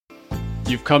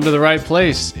You've come to the right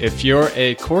place. If you're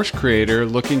a course creator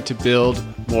looking to build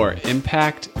more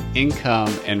impact,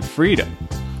 income, and freedom,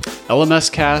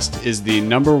 LMS Cast is the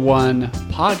 #1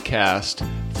 podcast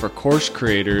for course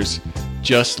creators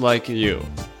just like you.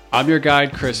 I'm your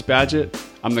guide, Chris Badgett.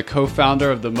 I'm the co-founder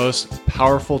of the most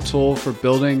powerful tool for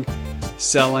building,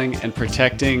 selling, and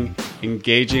protecting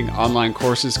engaging online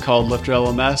courses called Lifter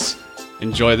LMS.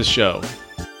 Enjoy the show.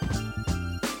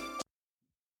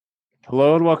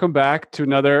 Hello and welcome back to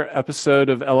another episode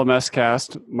of LMS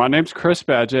Cast. My name's Chris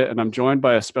Badgett and I'm joined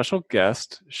by a special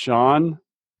guest, Sean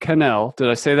Cannell. Did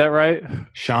I say that right?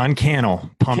 Sean Cannell.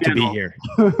 Pumped to be here.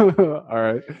 All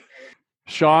right.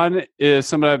 Sean is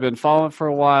somebody I've been following for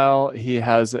a while. He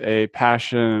has a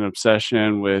passion and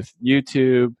obsession with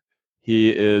YouTube.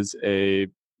 He is a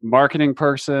marketing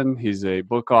person. He's a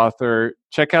book author.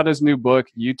 Check out his new book,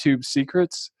 YouTube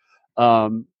Secrets.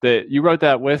 That you wrote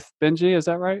that with Benji, is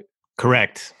that right?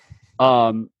 Correct.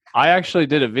 I actually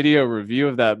did a video review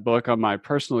of that book on my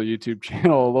personal YouTube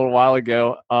channel a little while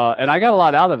ago, and I got a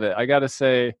lot out of it. I got to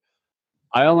say,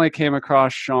 I only came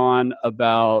across Sean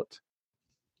about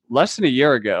less than a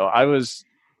year ago. I was,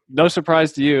 no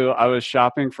surprise to you, I was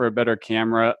shopping for a better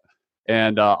camera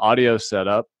and audio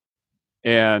setup.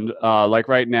 And like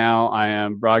right now, I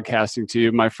am broadcasting to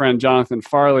you. My friend Jonathan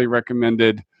Farley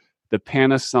recommended the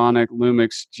Panasonic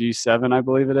Lumix G7, I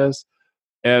believe it is.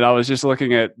 And I was just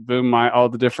looking at all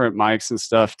the different mics and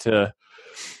stuff to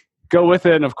go with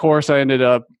it. And of course, I ended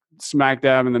up smack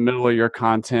dab in the middle of your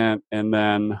content. And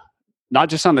then not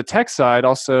just on the tech side,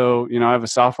 also, I have a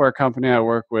software company. I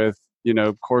work with,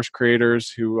 course creators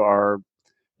who are,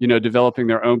 developing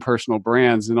their own personal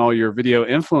brands, and all your video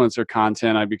influencer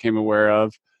content I became aware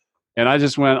of. And I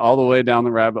just went all the way down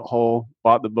the rabbit hole,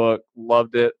 bought the book,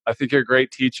 loved it. I think you're a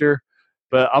great teacher.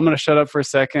 But I'm going to shut up for a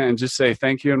second and just say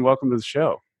thank you and welcome to the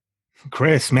show.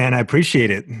 Chris, man, I appreciate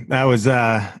it. That was,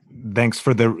 thanks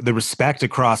for the respect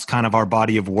across kind of our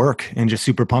body of work, and just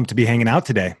super pumped to be hanging out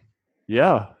today.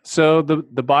 Yeah. So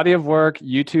the body of work,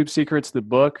 YouTube Secrets, the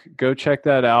book, go check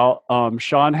that out.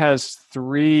 Sean has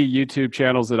 3 YouTube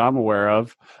channels that I'm aware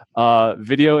of.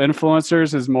 Video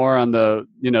Influencers is more on the,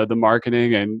 the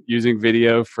marketing and using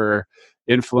video for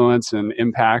influence and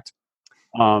impact.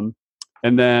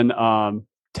 And then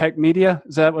Tech Media,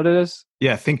 is that what it is?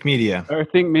 Yeah, Think Media. Or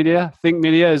Think Media. Think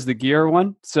Media is the gear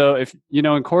one. So if,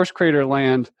 in course creator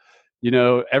land,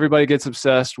 everybody gets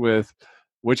obsessed with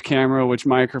which camera, which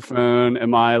microphone.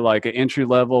 Am I like an entry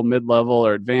level, mid-level,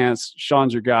 or advanced?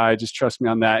 Sean's your guy. Just trust me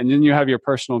on that. And then you have your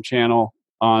personal channel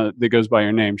that goes by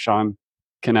your name, Sean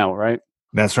Cannell, right?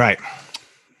 That's right.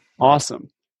 Awesome.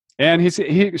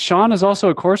 And Sean is also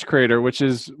a course creator, which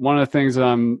is one of the things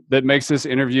that makes this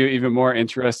interview even more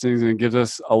interesting and gives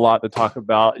us a lot to talk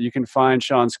about. You can find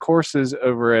Sean's courses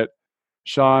over at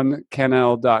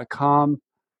seancannell.com.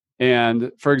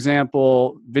 And for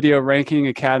example, Video Ranking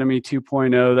Academy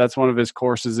 2.0, that's one of his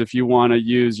courses. If you want to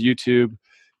use YouTube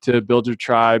to build your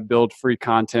tribe, build free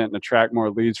content, and attract more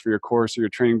leads for your course or your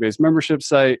training-based membership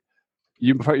site,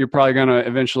 you're probably going to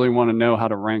eventually want to know how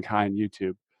to rank high in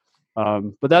YouTube.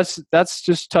 But that's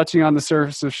just touching on the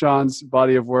surface of Sean's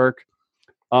body of work.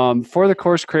 For the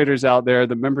course creators out there,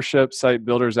 the membership site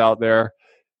builders out there,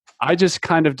 I just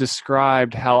kind of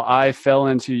described how I fell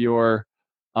into your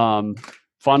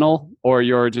funnel or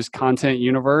your just content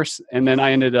universe, and then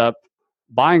I ended up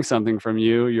buying something from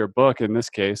you, your book in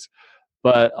this case.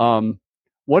 But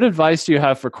what advice do you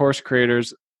have for course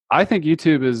creators? I think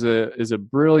YouTube is a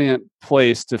brilliant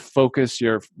place to focus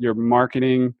your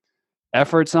marketing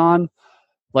efforts on.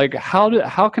 Like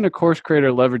how can a course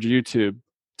creator leverage YouTube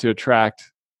to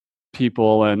attract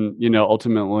people and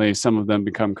ultimately some of them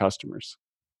become customers?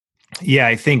 Yeah,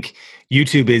 I think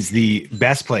YouTube is the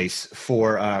best place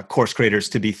for course creators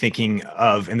to be thinking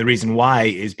of. And the reason why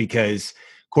is because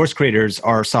course creators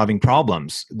are solving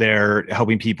problems. They're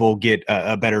helping people get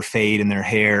a better fade in their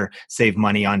hair, save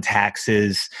money on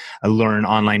taxes, learn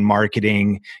online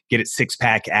marketing, get it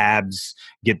 6-pack abs,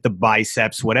 get the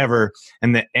biceps, whatever.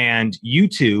 And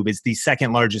YouTube is the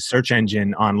second largest search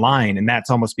engine online. And that's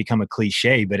almost become a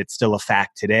cliche, but it's still a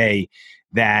fact today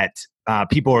that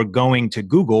people are going to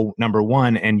Google,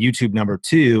 #1, and YouTube,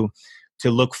 #2, to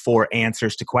look for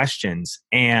answers to questions.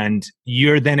 And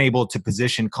you're then able to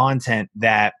position content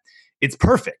that it's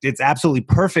perfect. It's absolutely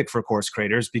perfect for course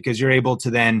creators because you're able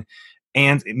to then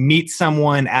meet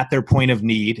someone at their point of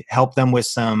need, help them with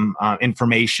some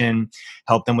information,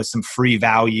 help them with some free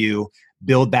value,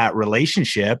 build that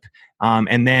relationship,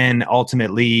 and then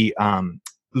ultimately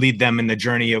lead them in the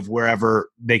journey of wherever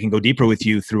they can go deeper with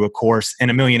you through a course and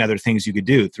a million other things you could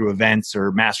do through events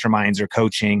or masterminds or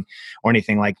coaching or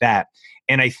anything like that.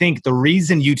 And I think the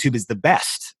reason YouTube is the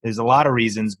best, there's a lot of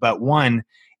reasons, but one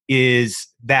is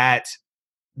that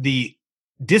the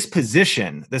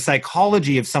disposition, the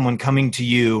psychology of someone coming to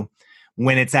you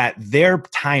when it's at their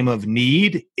time of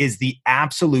need is the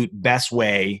absolute best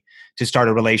way to start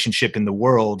a relationship in the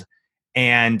world.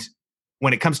 And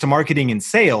when it comes to marketing and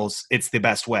sales, it's the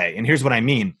best way. And here's what I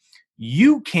mean.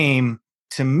 You came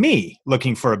to me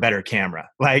looking for a better camera.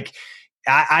 Like,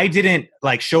 I didn't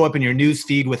like show up in your news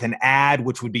feed with an ad,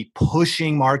 which would be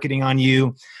pushing marketing on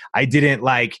you. I didn't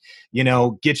like,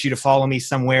 get you to follow me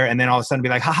somewhere and then all of a sudden be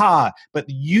like, haha, but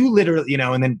you literally,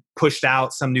 and then pushed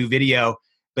out some new video.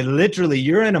 But literally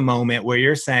you're in a moment where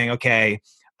you're saying, okay,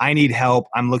 I need help.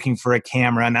 I'm looking for a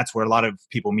camera. And that's where a lot of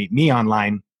people meet me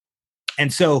online.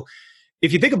 And so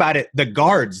if you think about it, the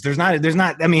guards, it's not an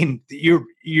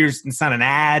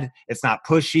ad. It's not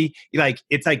pushy.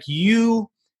 It's like you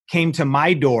came to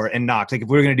my door and knocked. Like if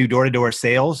we were going to do door-to-door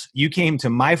sales, you came to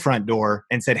my front door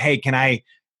and said, hey, can I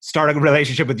start a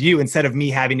relationship with you instead of me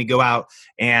having to go out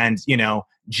and,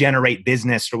 generate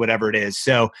business or whatever it is.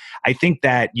 So I think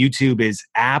that YouTube is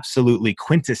absolutely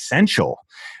quintessential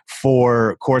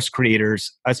for course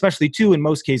creators, especially too, in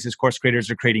most cases, course creators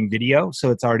are creating video. So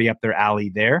it's already up their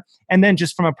alley there. And then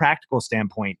just from a practical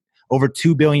standpoint, over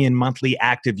 2 billion monthly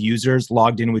active users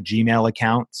logged in with Gmail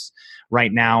accounts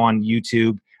right now on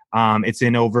YouTube. It's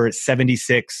in over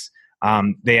 76.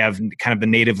 They have kind of the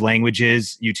native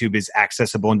languages. YouTube is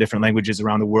accessible in different languages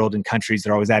around the world and countries.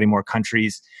 They're always adding more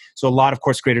countries. So a lot of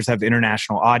course creators have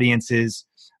international audiences.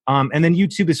 And then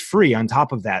YouTube is free on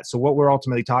top of that. So what we're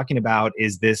ultimately talking about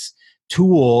is this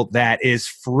tool that is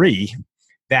free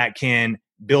that can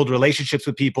build relationships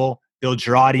with people, build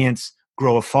your audience,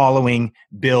 grow a following,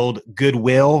 build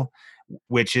goodwill,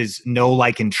 which is know,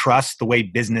 like, and trust, the way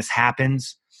business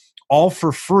happens, all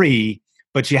for free.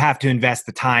 But you have to invest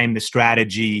the time, the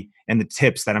strategy, and the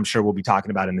tips that I'm sure we'll be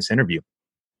talking about in this interview.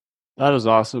 That is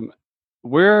awesome.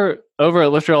 We're over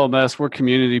at Lift Your LMS. We're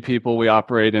community people. We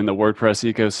operate in the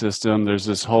WordPress ecosystem. There's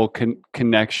this whole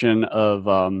connection of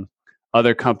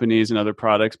other companies and other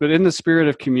products. But in the spirit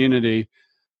of community,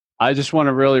 I just want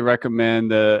to really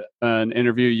recommend an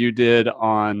interview you did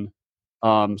on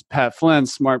Pat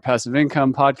Flynn's Smart Passive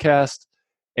Income podcast.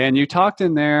 And you talked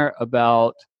in there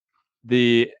about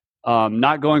the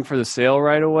not going for the sale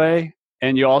right away.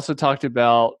 And you also talked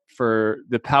about for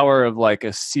the power of like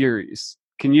a series.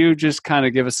 Can you just kind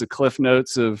of give us the cliff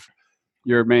notes of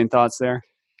your main thoughts there?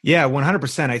 Yeah,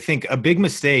 100%. I think a big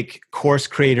mistake course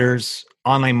creators,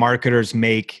 online marketers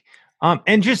make,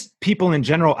 and just people in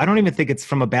general, I don't even think it's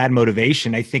from a bad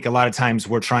motivation. I think a lot of times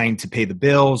we're trying to pay the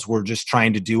bills. We're just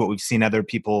trying to do what we've seen other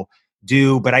people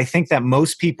do. But I think that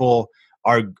most people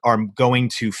are going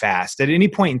too fast. At any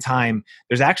point in time,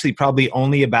 there's actually probably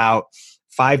only about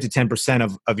 5 to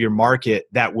 10% of your market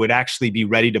that would actually be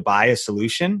ready to buy a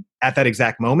solution at that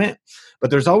exact moment.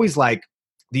 But there's always like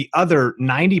the other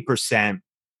 90%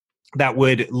 that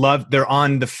would love, they're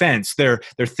on the fence. They're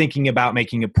thinking about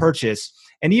making a purchase.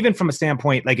 And even from a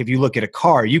standpoint, like if you look at a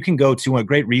car, you can go to a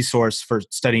great resource for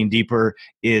studying deeper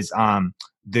is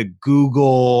the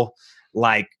Google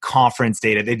like conference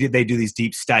data. They do these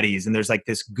deep studies, and there's like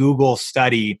this Google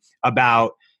study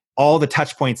about all the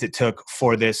touch points it took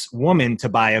for this woman to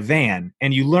buy a van.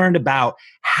 And you learned about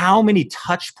how many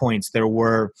touch points there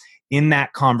were in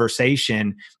that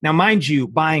conversation. Now, mind you,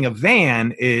 buying a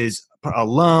van is a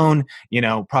loan,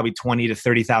 probably $20,000 to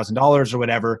 $30,000 or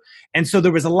whatever. And so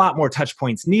there was a lot more touch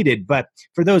points needed. But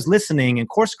for those listening and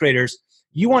course creators,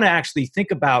 you want to actually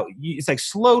think about, it's like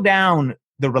slow down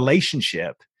the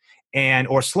relationship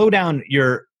or slow down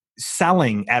your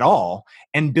selling at all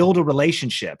and build a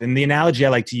relationship. And the analogy I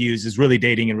like to use is really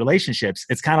dating and relationships.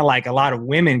 It's kind of like a lot of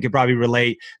women could probably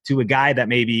relate to a guy that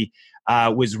maybe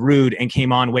was rude and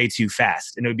came on way too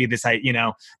fast. And it would be this,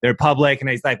 they're public and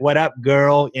he's like, what up,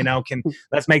 girl?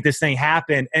 Let's make this thing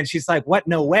happen. And she's like, what?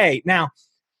 No way. Now,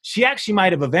 she actually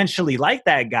might have eventually liked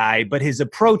that guy, but his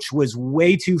approach was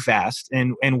way too fast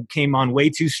and came on way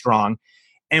too strong.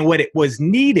 And what it was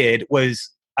needed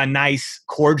was a nice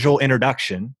cordial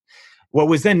introduction. What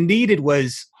was then needed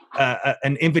was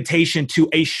an invitation to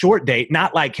a short date,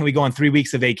 not like, can we go on 3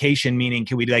 weeks of vacation, meaning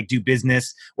can we like do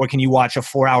business, or can you watch a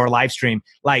 4-hour live stream?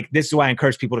 Like, this is why I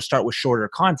encourage people to start with shorter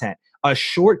content. A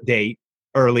short date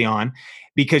early on,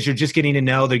 because you're just getting to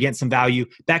know, they're getting some value.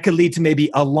 That could lead to maybe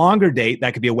a longer date.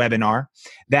 That could be a webinar.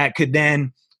 That could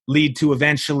then lead to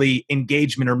eventually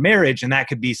engagement or marriage. And that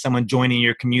could be someone joining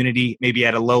your community, maybe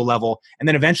at a low level, and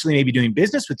then eventually maybe doing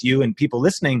business with you. And people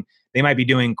listening, they might be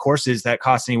doing courses that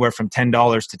cost anywhere from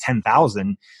 $10 to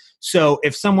 $10,000. So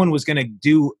if someone was going to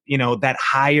do, that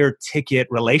higher ticket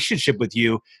relationship with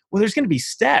you, well, there's going to be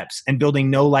steps and building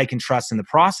know, like, and trust in the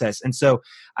process. And so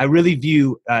I really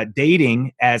view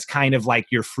dating as kind of like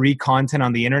your free content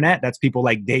on the internet. That's people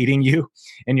like dating you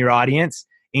and your audience.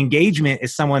 Engagement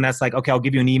is someone that's like, okay, I'll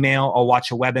give you an email, I'll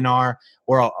watch a webinar,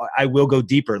 or I will go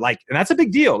deeper. Like, and that's a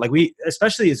big deal. Like,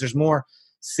 especially as there's more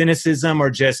cynicism or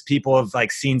just people have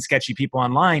like seen sketchy people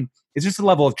online, it's just a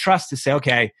level of trust to say,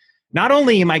 okay, not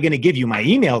only am I going to give you my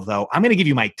email though, I'm going to give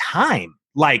you my time.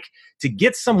 Like, to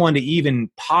get someone to even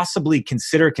possibly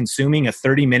consider consuming a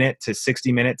 30-minute to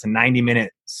 60-minute to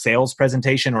 90-minute sales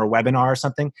presentation or a webinar or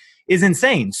something is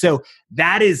insane. So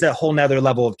that is a whole nother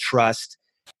level of trust.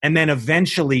 And then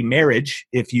eventually marriage,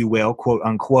 if you will, quote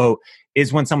unquote,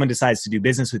 is when someone decides to do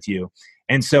business with you.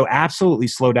 And so absolutely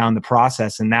slow down the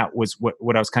process. And that was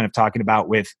what I was kind of talking about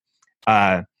with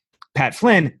Pat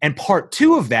Flynn. And part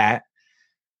two of that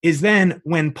is then,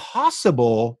 when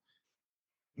possible,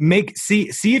 see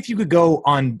if you could go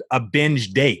on a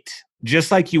binge date,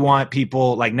 just like you want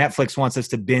people, like Netflix wants us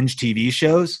to binge TV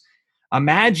shows.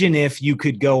 Imagine if you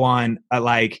could go on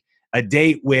a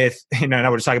date with, now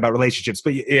we're just talking about relationships,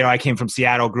 but I came from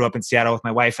Seattle, grew up in Seattle with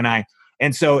my wife and I.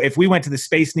 And so if we went to the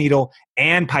Space Needle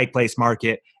and Pike Place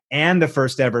Market and the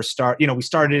first ever we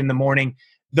started in the morning,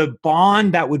 the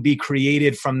bond that would be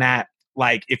created from that,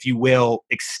 like, if you will,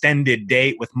 extended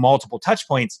date with multiple touch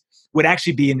points would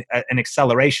actually be an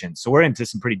acceleration. So we're into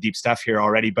some pretty deep stuff here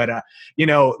already, but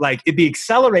it'd be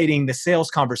accelerating the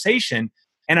sales conversation.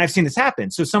 And I've seen this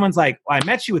happen. So someone's like, well, I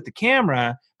met you with the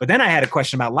camera, but then I had a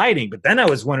question about lighting, but then I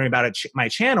was wondering about my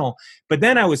channel, but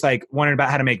then I was like wondering about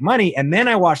how to make money. And then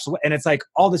I watched, and it's like,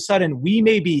 all of a sudden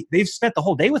they've spent the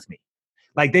whole day with me.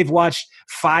 Like, they've watched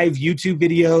 5 YouTube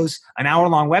videos, an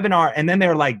hour-long webinar, and then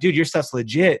they're like, dude, your stuff's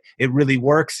legit. It really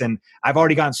works. And I've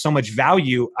already gotten so much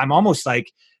value. I'm almost like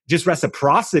just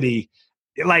reciprocity.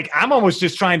 Like, I'm almost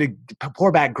just trying to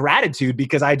pour back gratitude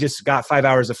because I just got 5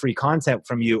 hours of free content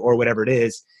from you or whatever it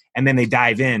is. And then they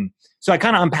dive in. So I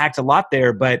kind of unpacked a lot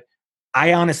there, but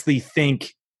I honestly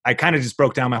think I kind of just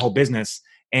broke down my whole business.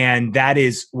 And that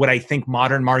is what I think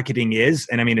modern marketing is.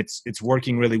 And I mean, it's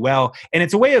working really well. And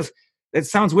it's a way of, it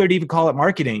sounds weird to even call it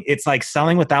marketing. It's like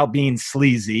selling without being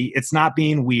sleazy. It's not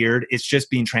being weird. It's just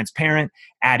being transparent,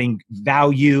 adding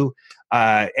value,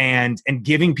 and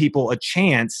giving people a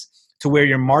chance to where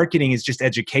your marketing is just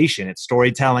education. It's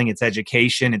storytelling, it's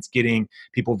education, it's getting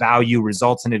people value,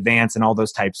 results in advance, and all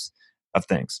those types of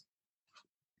things.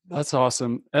 That's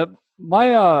awesome. My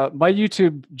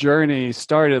YouTube journey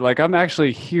started, like, I'm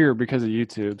actually here because of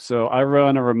YouTube. So I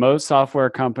run a remote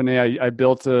software company. I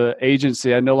built an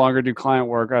agency. I no longer do client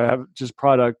work. I have just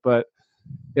product, but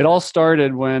it all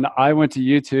started when I went to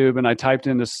YouTube and I typed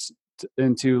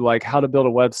into like how to build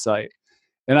a website.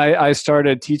 And I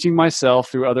started teaching myself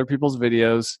through other people's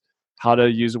videos how to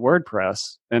use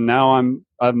WordPress. And now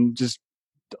I'm just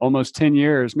almost 10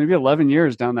 years, maybe 11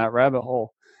 years down that rabbit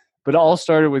hole. But it all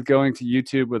started with going to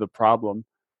YouTube with a problem.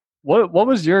 What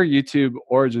was your YouTube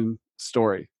origin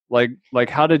story? Like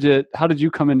how did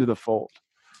you come into the fold?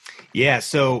 Yeah,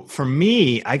 so for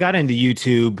me, I got into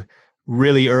YouTube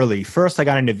really early. First, I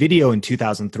got into video in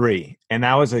 2003, and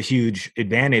that was a huge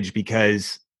advantage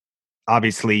because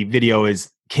obviously video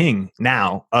is king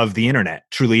now of the internet.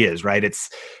 Truly is, right? It's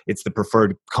the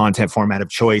preferred content format of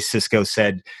choice. Cisco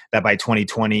said that by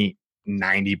 2020,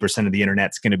 90% of the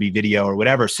internet's going to be video or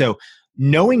whatever. So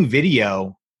knowing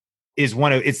video is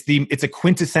it's a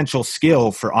quintessential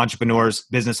skill for entrepreneurs,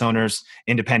 business owners,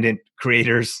 independent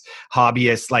creators,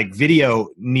 hobbyists. Like, video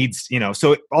needs,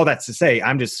 so all that's to say,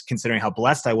 I'm just considering how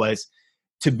blessed I was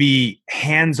to be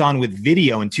hands-on with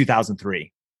video in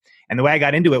 2003. And the way I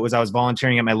got into it was I was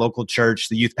volunteering at my local church.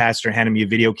 The youth pastor handed me a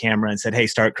video camera and said, hey,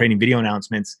 start creating video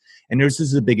announcements. And this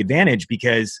is a big advantage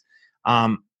because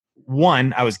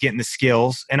one, I was getting the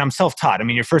skills, and I'm self-taught. I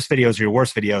mean, your first videos are your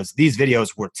worst videos. These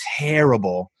videos were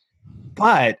terrible,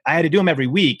 but I had to do them every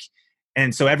week.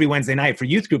 And so every Wednesday night for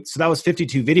youth group. So that was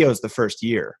 52 videos the first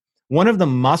year. One of the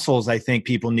muscles I think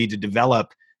people need to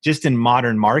develop just in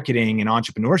modern marketing and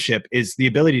entrepreneurship is the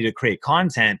ability to create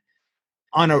content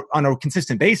on a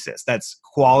consistent basis. That's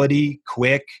quality,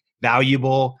 quick,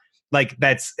 valuable. Like,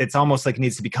 it's almost like it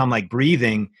needs to become like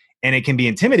breathing. And it can be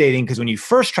intimidating because when you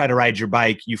first try to ride your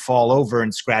bike, you fall over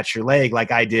and scratch your leg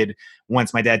like I did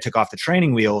once my dad took off the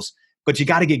training wheels. But you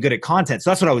got to get good at content. So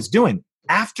that's what I was doing.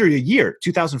 After a year,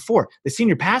 2004, the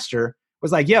senior pastor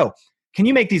was like, yo, can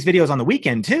you make these videos on the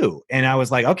weekend too? And I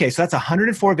was like, okay, so that's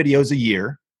 104 videos a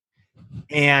year.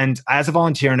 And as a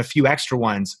volunteer and a few extra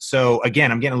ones. So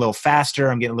again, I'm getting a little faster.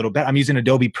 I'm getting a little better. I'm using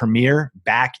Adobe Premiere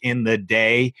back in the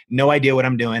day. No idea what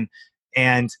I'm doing.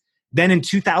 And Then in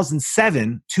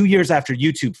 2007, 2 years after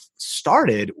YouTube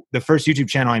started, the first YouTube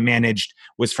channel I managed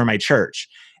was for my church.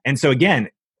 And so again,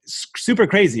 super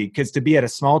crazy, because to be at a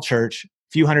small church,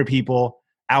 few hundred people,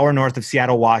 hour north of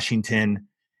Seattle, Washington,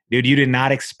 dude, you did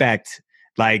not expect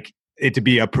like it to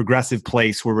be a progressive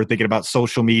place where we're thinking about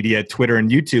social media, Twitter and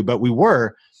YouTube, but we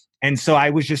were. And so I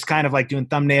was just kind of like doing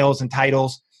thumbnails and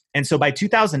titles. And so by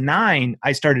 2009,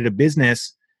 I started a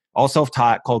business, all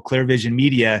self-taught, called Clear Vision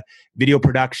Media, video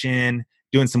production,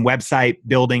 doing some website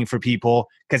building for people.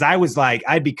 Because I was like,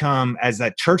 I'd become, as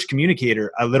a church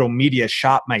communicator, a little media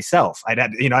shop myself. I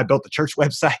built the church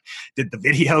website, did the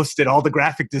videos, did all the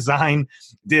graphic design,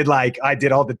 I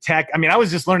did all the tech. I mean, I was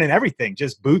just learning everything,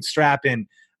 just bootstrapping.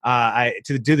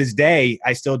 To this day,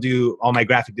 I still do all my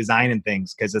graphic design and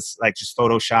things, because it's like just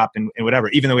Photoshop and whatever.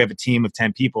 Even though we have a team of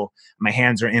 10 people, my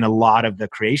hands are in a lot of the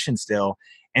creation still.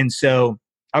 And so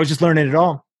I was just learning it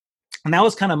all. And that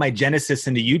was kind of my genesis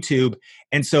into YouTube.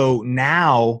 And so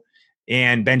now,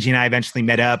 and Benji and I eventually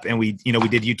met up, and we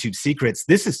did YouTube Secrets.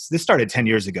 This started 10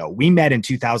 years ago. We met in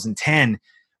 2010,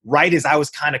 right as I was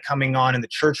kind of coming on in the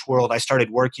church world. I started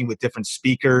working with different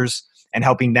speakers and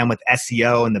helping them with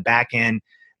SEO and the back end.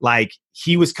 Like,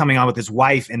 he was coming on with his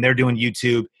wife, and they're doing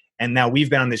YouTube. And now we've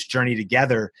been on this journey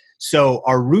together. So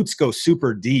our roots go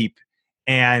super deep,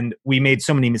 and we made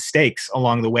so many mistakes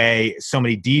along the way, so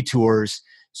many detours,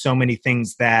 so many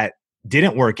things that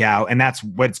didn't work out. And that's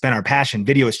what's been our passion.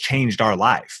 Video has changed our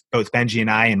life, both Benji and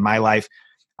I, and my life,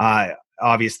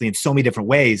 obviously, in so many different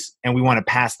ways. And we want to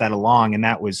pass that along. And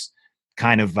that was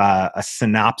kind of a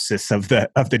synopsis of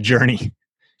the journey.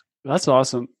 That's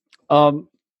awesome.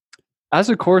 As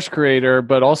a course creator,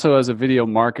 but also as a video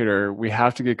marketer, we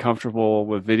have to get comfortable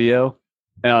with video.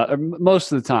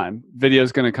 Most of the time, video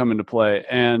is going to come into play.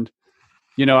 And,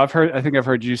 I think I've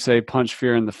heard you say punch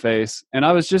fear in the face. And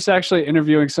I was just actually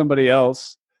interviewing somebody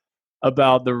else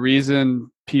about the reason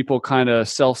people kind of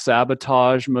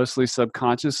self-sabotage, mostly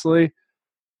subconsciously.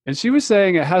 And she was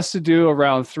saying it has to do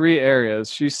around 3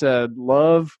 areas. She said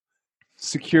love,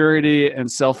 security,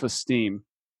 and self-esteem.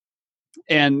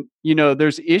 And,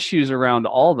 there's issues around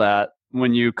all that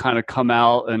when you kind of come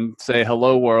out and say,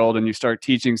 hello world, and you start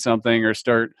teaching something or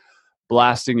start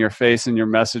blasting your face and your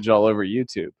message all over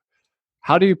YouTube.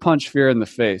 How do you punch fear in the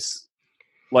face?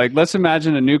 Like, let's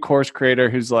imagine a new course creator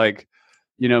who's like,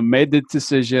 made the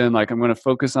decision, like, I'm going to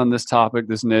focus on this topic,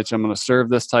 this niche. I'm going to serve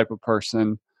this type of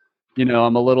person.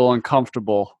 I'm a little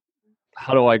uncomfortable.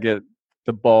 How do I get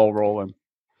the ball rolling?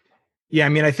 Yeah, I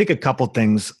mean, I think a couple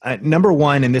things. Number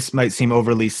one, and this might seem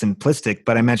overly simplistic,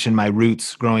 but I mentioned my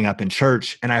roots growing up in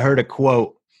church, and I heard a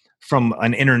quote from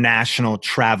an international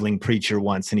traveling preacher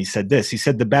once, and he said this. He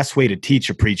said, the best way to teach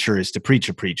a preacher is to preach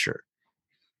a preacher.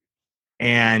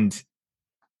 And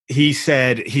he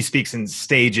said he speaks in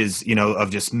stages, of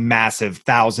just massive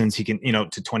thousands. He can,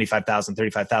 to 25,000,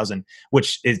 35,000,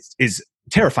 which is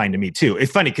terrifying to me too.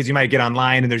 It's funny because you might get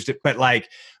online and but like,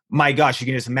 my gosh, you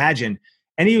can just imagine.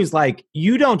 And he was like,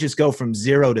 you don't just go from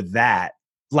 0 to that.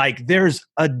 Like, there's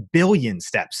a billion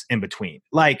steps in between.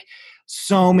 Like,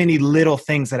 so many little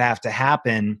things that have to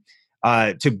happen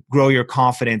to grow your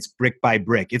confidence brick by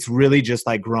brick. It's really just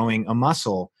like growing a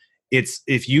muscle. It's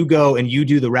if you go and you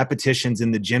do the repetitions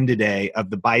in the gym today of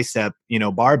the bicep,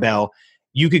 barbell,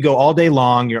 you could go all day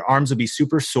long, your arms will be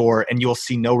super sore, and you'll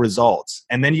see no results.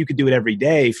 And then you could do it every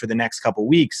day for the next couple of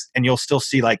weeks, and you'll still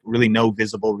see like really no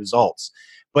visible results.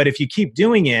 But if you keep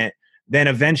doing it, then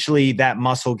eventually that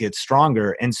muscle gets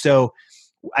stronger. And so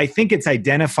I think it's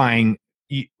identifying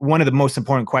one of the most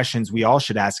important questions we all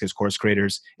should ask as course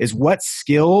creators is, what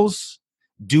skills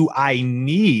do I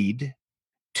need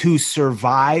to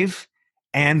survive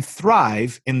and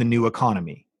thrive in the new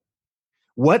economy?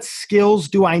 What skills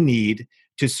do I need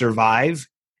to survive,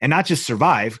 and not just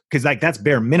survive, because like that's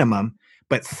bare minimum,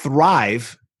 but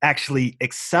thrive, actually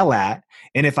excel at?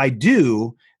 And if I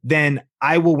do, then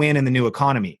I will win in the new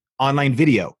economy. Online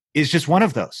video is just one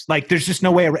of those. Like, there's just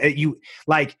no way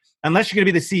unless you're going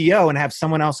to be the CEO and have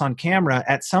someone else on camera,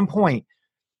 at some point,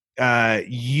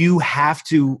 you have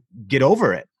to get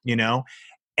over it,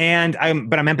 And I'm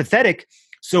empathetic.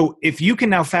 So if you can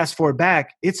now fast forward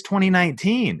back, it's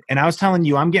 2019. And I was telling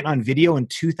you, I'm getting on video in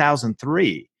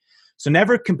 2003. So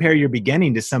never compare your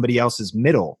beginning to somebody else's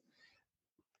middle.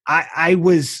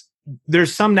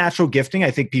 There's some natural gifting.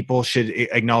 I think people should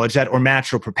acknowledge that, or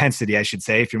natural propensity, I should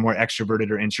say, if you're more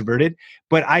extroverted or introverted.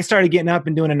 But I started getting up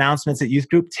and doing announcements at youth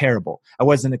group. Terrible. I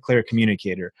wasn't a clear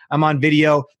communicator. I'm on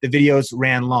video. The videos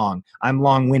ran long. I'm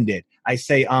long-winded. I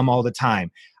say all the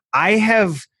time. I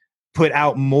have put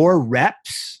out more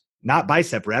reps not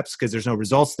bicep reps because there's no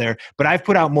results there, but I've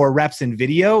put out more reps in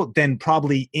video than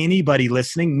probably anybody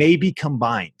listening, maybe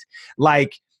combined.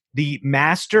 Like the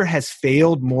master has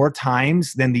failed more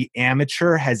times than the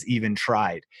amateur has even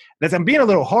tried. I'm being a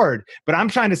little hard, but I'm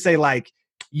trying to say, like,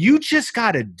 you just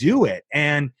got to do it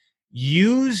and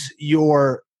use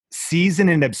your season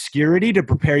in obscurity to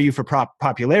prepare you for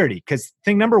popularity. Because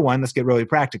thing number one, let's get really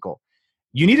practical.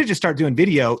 You need to just start doing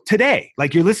video today.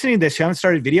 Like, you're listening to this, you haven't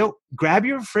started video, grab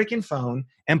your freaking phone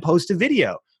and post a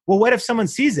video. Well, what if someone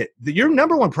sees it? Your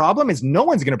number one problem is no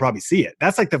one's going to probably see it.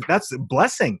 That's a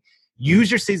blessing.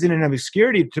 Use your season in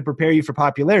obscurity to prepare you for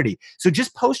popularity. So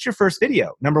just post your first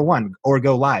video, number one, or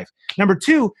go live. Number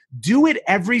two, do it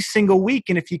every single week.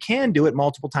 And if you can, do it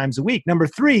multiple times a week. Number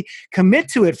three, commit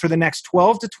to it for the next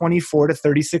 12 to 24 to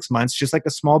 36 months, just like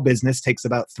a small business takes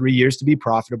about 3 years to be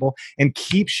profitable, and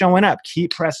keep showing up,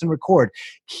 keep pressing record,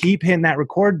 keep hitting that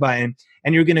record button,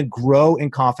 and you're going to grow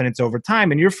in confidence over time.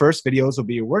 And your first videos will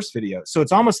be your worst videos. So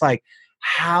it's almost like,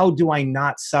 how do I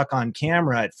not suck on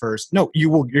camera at first? No,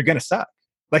 you're going to suck.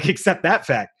 Like, accept that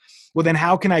fact. Well, then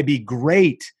how can I be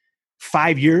great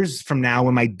 5 years from now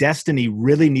when my destiny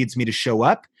really needs me to show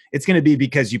up? It's going to be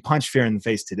because you punch fear in the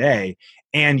face today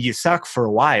and you suck for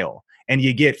a while and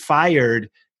you get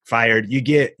fired.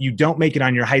 You don't make it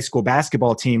on your high school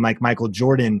basketball team like Michael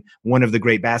Jordan, one of the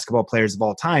great basketball players of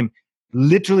all time,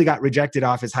 literally got rejected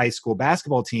off his high school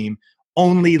basketball team,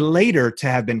 only later to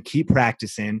have been keep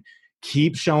practicing,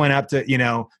 keep showing up to,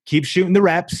 keep shooting the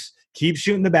reps, keep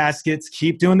shooting the baskets,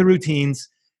 keep doing the routines.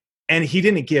 And he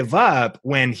didn't give up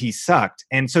when he sucked.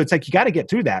 And so it's like, you got to get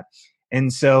through that.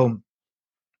 And so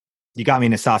you got me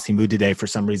in a saucy mood today for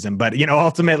some reason, but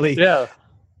ultimately, yeah,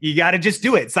 you got to just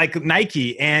do it. It's like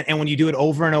Nike. And when you do it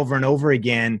over and over and over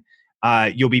again,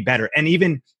 you'll be better. And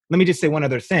even, let me just say one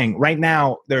other thing. Right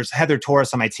now, there's Heather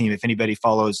Torres on my team, if anybody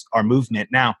follows our movement.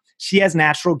 Now, she has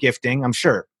natural gifting, I'm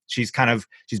sure. She's been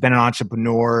an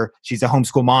entrepreneur. She's a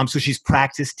homeschool mom, so she's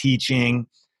practiced teaching.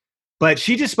 But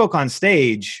she just spoke on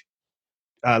stage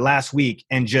last week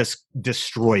and just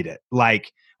destroyed it.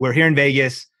 Like, we're here in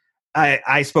Vegas.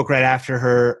 I spoke right after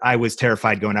her. I was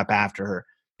terrified going up after her.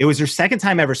 It was her second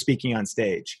time ever speaking on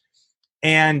stage.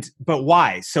 But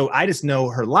why? So I just know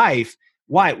her life.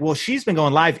 Why? Well, she's been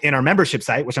going live in our membership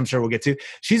site, which I'm sure we'll get to.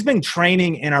 She's been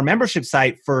training in our membership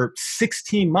site for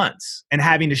 16 months and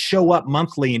having to show up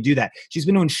monthly and do that. She's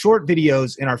been doing short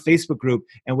videos in our Facebook group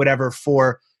and whatever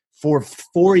for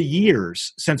 4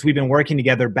 years since we've been working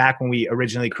together, back when we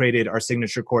originally created our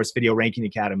signature course, Video Ranking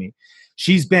Academy.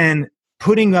 She's been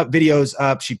putting up videos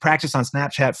up. She practiced on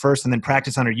Snapchat first and then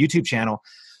practiced on her YouTube channel.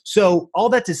 So all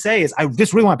that to say is, I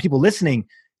just really want people listening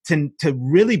to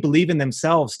really believe in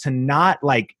themselves, to not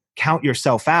like count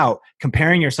yourself out,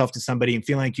 comparing yourself to somebody and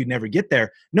feeling like you'd never get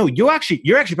there. No, you're actually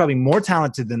probably more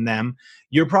talented than them.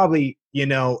 You're probably,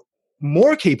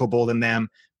 more capable than them,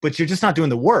 but you're just not doing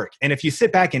the work. And if you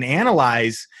sit back and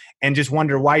analyze and just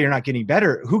wonder why you're not getting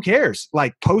better, who cares?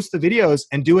 Like, post the videos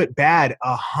and do it bad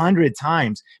 100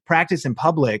 times, practice in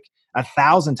public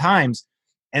 1,000 times.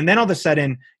 And then all of a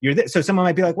sudden so someone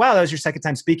might be like, wow, that was your second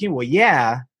time speaking. Well,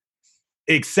 yeah,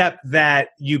 except that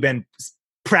you've been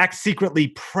secretly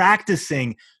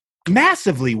practicing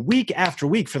massively week after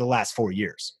week for the last 4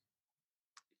 years.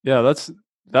 Yeah,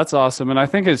 that's awesome. And I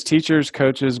think as teachers,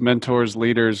 coaches, mentors,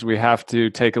 leaders, we have to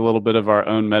take a little bit of our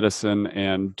own medicine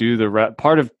and do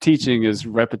part of teaching is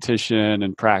repetition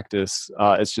and practice.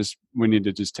 It's just, we need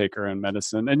to just take our own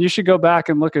medicine. And you should go back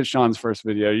and look at Sean's first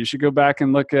video. You should go back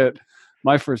and look at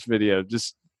my first video.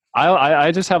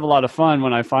 I just have a lot of fun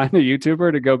when I find a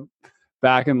YouTuber to go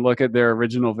back and look at their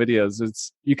original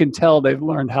videos. You can tell they've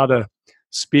learned how to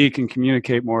speak and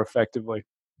communicate more effectively.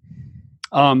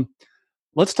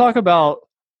 Let's talk about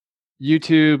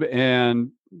YouTube and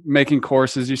making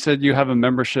courses. You said you have a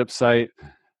membership site.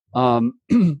 Sometimes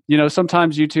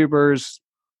YouTubers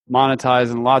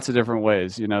monetize in lots of different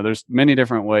ways. There's many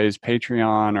different ways,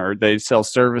 Patreon, or they sell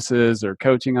services or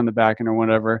coaching on the back end or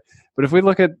whatever. But if we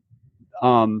look at,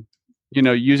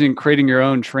 creating your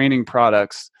own training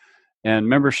products and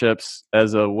memberships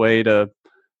as a way to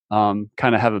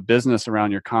kind of have a business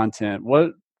around your content,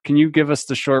 what can you give us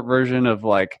the short version of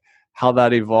like how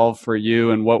that evolved for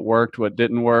you and what worked, what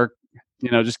didn't work?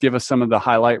 Just give us some of the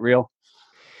highlight reel.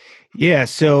 Yeah.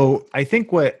 So I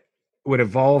think what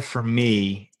evolved for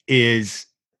me is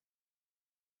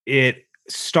it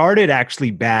started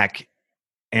actually back,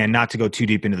 and not to go too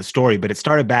deep into the story, but it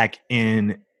started back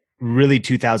in really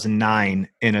 2009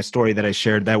 in a story that I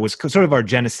shared that was sort of our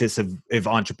genesis of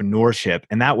entrepreneurship.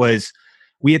 And that was,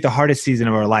 we had the hardest season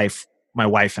of our life, my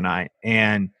wife and I.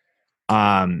 And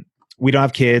we don't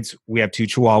have kids. We have 2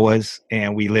 Chihuahuas,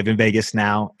 and we live in Vegas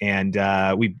now. And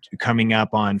we coming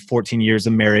up on 14 years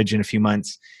of marriage in a few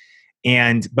months.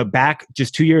 But back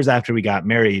just 2 years after we got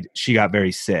married, she got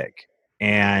very sick,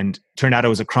 and turned out it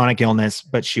was a chronic illness,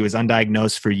 but she was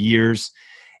undiagnosed for years.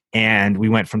 And we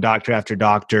went from doctor after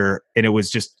doctor, and it was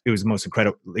the most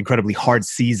incredibly hard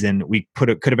season we could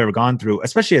have ever gone through,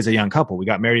 especially as a young couple. We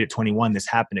got married at 21. This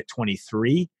happened at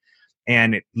 23,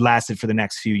 and it lasted for the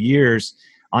next few years.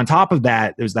 On top of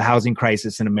that, there was the housing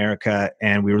crisis in America,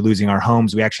 and we were losing our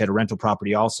homes. We actually had a rental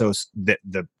property also.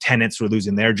 The tenants were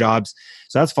losing their jobs.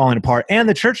 So that's falling apart. And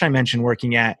the church I mentioned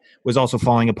working at was also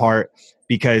falling apart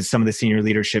because some of the senior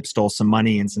leadership stole some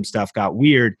money and some stuff got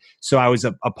weird. So I was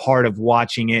a part of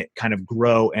watching it kind of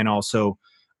grow and also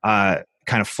kind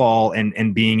of fall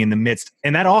and being in the midst.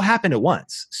 And that all happened at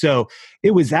once. So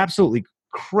it was absolutely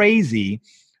crazy.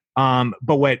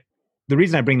 But the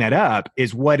reason I bring that up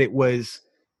is what it was.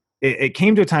 It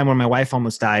came to a time where my wife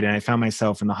almost died, and I found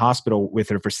myself in the hospital with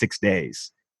her for 6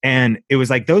 days. And it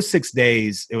was like those 6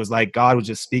 days, it was like God was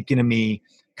just speaking to me,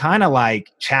 kind of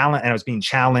like challenge, and I was being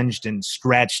challenged and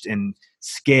stretched and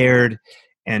scared.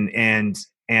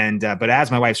 But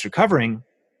as my wife's recovering,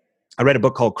 I read a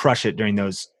book called Crush It during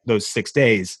those 6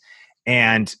 days.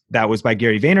 And that was by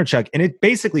Gary Vaynerchuk. And it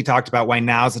basically talked about why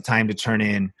now's the time to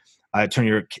turn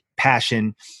your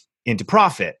passion into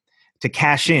profit. To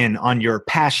cash in on your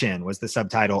passion was the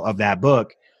subtitle of that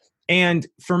book. And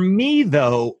for me,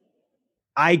 though,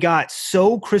 I got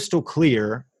so crystal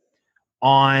clear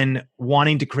on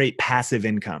wanting to create passive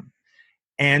income.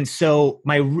 And so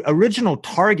my original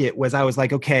target was, I was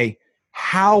like, okay,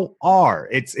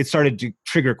 it started to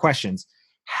trigger questions.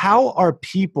 How are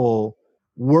people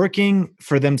working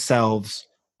for themselves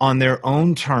on their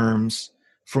own terms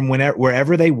from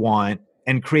wherever they want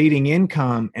and creating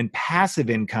income and passive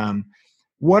income?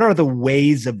 What are the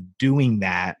ways of doing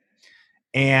that?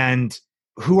 And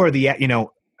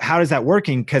how is that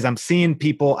working? Because I'm seeing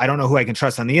people, I don't know who I can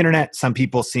trust on the internet. Some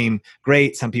people seem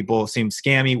great. Some people seem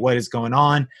scammy. What is going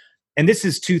on? And this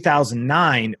is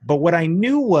 2009. But what I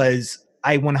knew was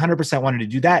I 100% wanted to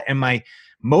do that. And my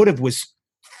motive was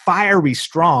fiery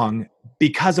strong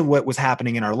because of what was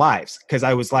happening in our lives. Because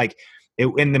I was like,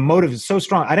 and the motive is so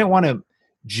strong. I didn't want to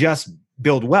just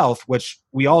build wealth, which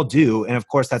we all do. And of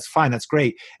course, that's fine. That's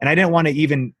great. And I didn't want to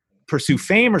even pursue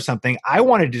fame or something. I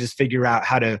wanted to just figure out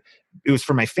it was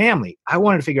for my family. I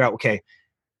wanted to figure out, okay,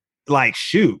 like,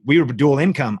 shoot, we were dual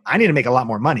income. I need to make a lot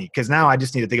more money because now I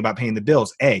just need to think about paying the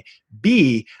bills. A.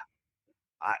 B,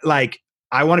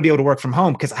 I want to be able to work from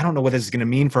home because I don't know what this is going to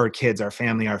mean for our kids, our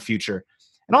family, our future.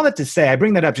 And all that to say, I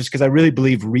bring that up just because I really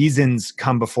believe reasons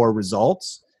come before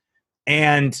results.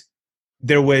 And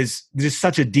there was just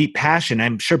such a deep passion.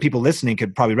 I'm sure people listening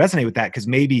could probably resonate with that because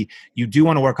maybe you do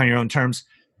want to work on your own terms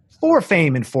for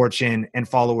fame and fortune and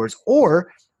followers,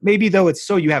 or maybe though it's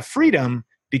so you have freedom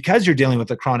because you're dealing with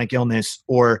a chronic illness,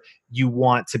 or you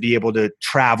want to be able to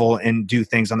travel and do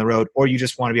things on the road, or you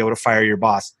just want to be able to fire your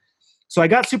boss. So I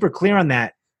got super clear on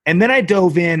that. And then I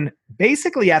dove in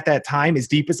basically at that time as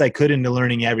deep as I could into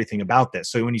learning everything about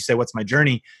this. So when you say, what's my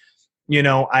journey?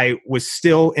 I was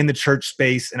still in the church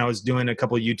space and I was doing a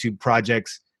couple of YouTube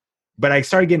projects, but I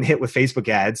started getting hit with Facebook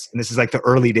ads. And this is like the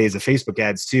early days of Facebook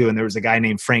ads too. And there was a guy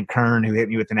named Frank Kern who hit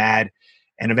me with an ad.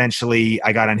 And eventually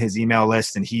I got on his email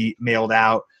list and he mailed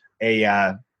out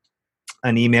an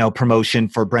email promotion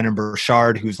for Brendon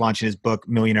Burchard, who's launching his book,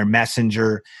 Millionaire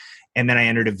Messenger. And then I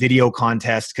entered a video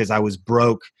contest because I was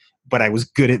broke, but I was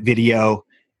good at video.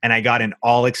 And I got an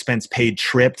all expense paid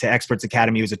trip to Experts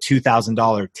Academy. It was a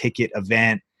 $2,000 ticket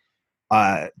event,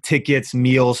 tickets,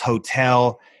 meals,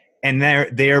 hotel. And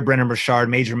there, Brendon Burchard,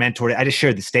 major mentor. I just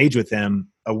shared the stage with him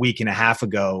a week and a half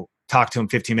ago, talked to him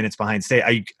 15 minutes behind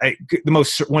stage.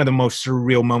 One of the most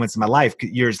surreal moments of my life,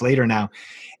 years later now.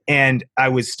 And I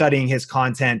was studying his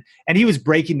content and he was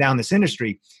breaking down this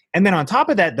industry. And then on top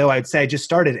of that, though, I'd say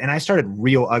I started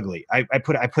real ugly. I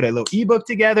put a little ebook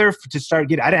together to start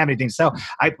getting, I didn't have anything to sell.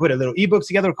 I put a little ebook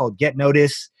together called Get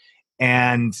Notice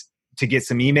and to get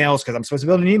some emails because I'm supposed to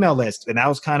build an email list. And that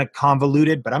was kind of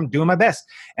convoluted, but I'm doing my best.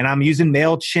 And I'm using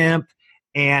MailChimp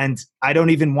and I don't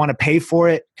even want to pay for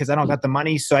it because I don't got the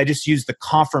money. So I just use the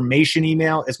confirmation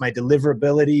email as my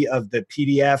deliverability of the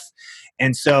PDF.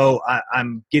 And so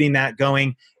I'm getting that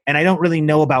going. And I don't really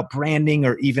know about branding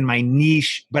or even my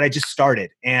niche, but I just started.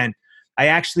 And I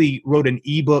actually wrote an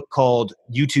ebook called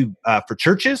YouTube for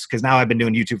Churches, because now I've been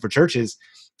doing YouTube for Churches.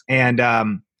 And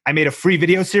I made a free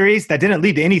video series that didn't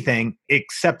lead to anything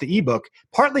except the ebook,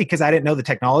 partly because I didn't know the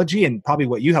technology and probably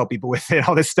what you help people with and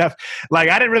all this stuff. Like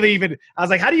I was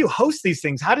like, how do you host these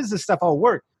things? How does this stuff all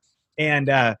work? And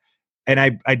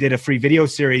and I did a free video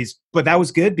series, but that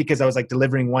was good because I was like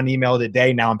delivering one email a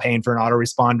day. Now I'm paying for an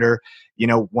autoresponder,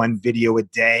 one video a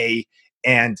day.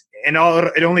 And it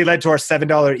only led to our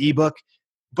 $7 ebook.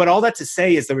 But all that to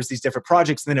say is there was these different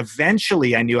projects. And then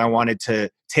eventually I knew I wanted to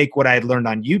take what I had learned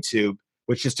on YouTube,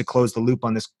 which, just to close the loop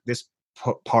on this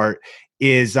part,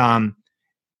 is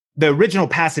the original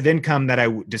passive income that I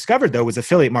discovered, though, was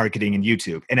affiliate marketing in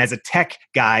YouTube. And as a tech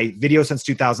guy, video since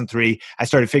 2003, I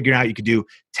started figuring out you could do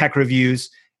tech reviews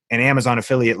and Amazon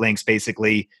affiliate links.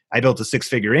 Basically, I built a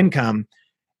 6-figure income,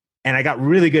 and I got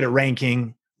really good at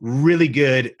ranking, really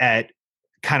good at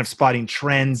kind of spotting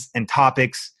trends and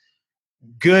topics.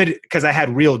 Good because I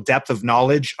had real depth of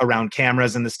knowledge around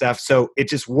cameras and the stuff. So it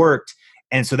just worked.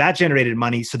 And so that generated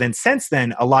money. So then since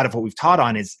then, a lot of what we've taught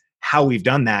on is how we've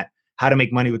done that, how to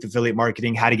make money with affiliate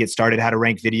marketing, how to get started, how to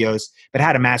rank videos, but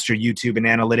how to master YouTube and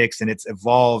analytics. And it's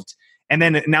evolved. And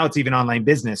then now it's even online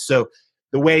business. So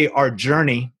the way our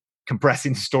journey,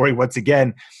 compressing the story once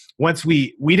again, once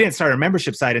we didn't start a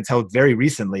membership site until very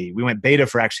recently. We went beta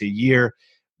for actually a year,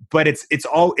 but it's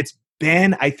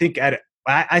been, I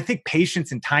think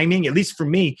patience and timing, at least for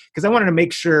me, because I wanted to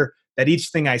make sure that each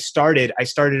thing I started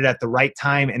at the right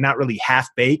time and not really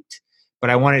half-baked, but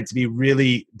I wanted it to be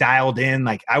really dialed in.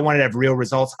 Like, I wanted to have real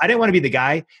results. I didn't want to be the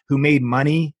guy who made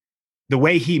money. The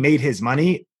way he made his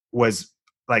money was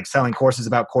like selling courses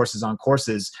about courses on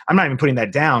courses. I'm not even putting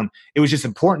that down. It was just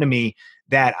important to me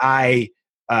that I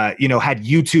had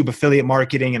YouTube affiliate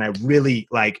marketing, and I really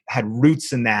had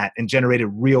roots in that and generated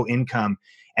real income.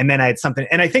 And then I had something,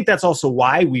 and I think that's also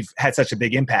why we've had such a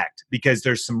big impact, because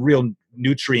there's some real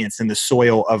nutrients in the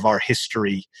soil of our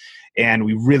history, and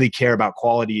we really care about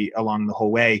quality along the whole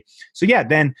way. So yeah,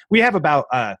 then we have about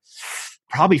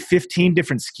probably 15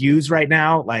 different SKUs right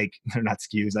now. Like, they're not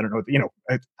SKUs, I don't know,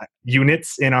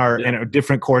 units in our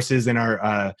different courses in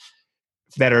our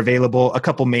that are available. A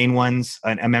couple main ones,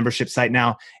 a membership site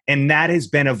now, and that has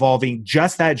been evolving.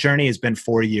 Just that journey has been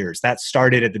 4 years. That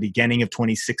started at the beginning of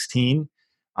 2016.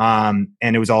 And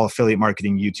it was all affiliate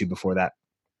marketing YouTube before that.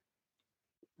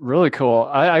 Really cool.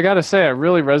 I got to say, I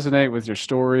really resonate with your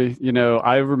story.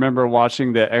 I remember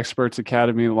watching the Experts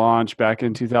Academy launch back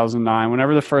in 2009,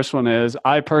 whenever the first one is.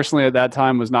 I personally at that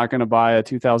time was not going to buy a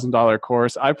 $2,000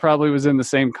 course. I probably was in the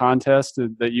same contest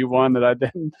that you won that I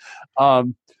didn't. But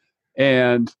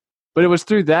it was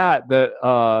through that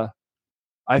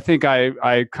I think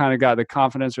I kind of got the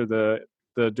confidence or the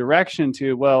direction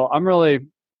to,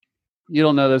 you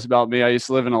don't know this about me. I used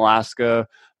to live in Alaska,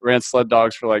 ran sled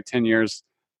dogs for like 10 years.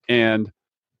 And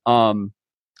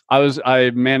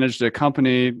I managed a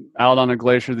company out on a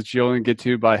glacier that you only get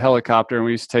to by helicopter. And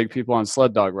we used to take people on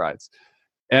sled dog rides.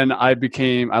 And I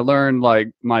learned like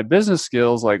my business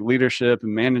skills, like leadership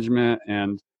and management,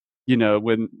 and,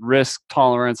 with risk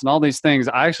tolerance and all these things,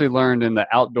 I actually learned in the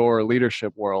outdoor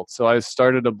leadership world. So I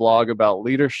started a blog about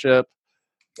leadership.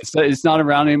 It's not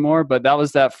around anymore, but that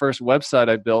was that first website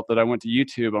I built that I went to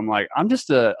YouTube. I'm like, I'm just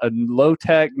a low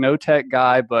tech, no tech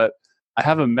guy, but I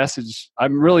have a message.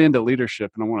 I'm really into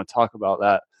leadership, and I want to talk about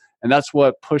that. And that's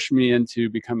what pushed me into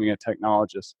becoming a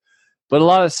technologist. But a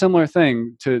lot of similar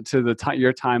thing to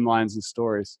your timelines and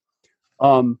stories.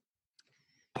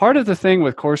 Part of the thing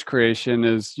with course creation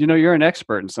is, you're an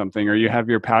expert in something, or you have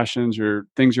your passions or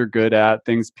things you're good at,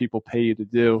 things people pay you to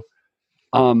do.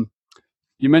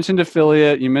 You mentioned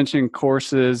affiliate, you mentioned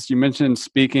courses, you mentioned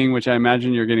speaking, which I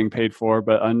imagine you're getting paid for,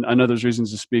 but I know there's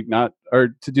reasons to speak, not to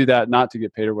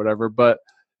get paid or whatever, but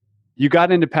you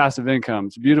got into passive income.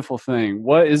 It's a beautiful thing.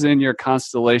 What is in your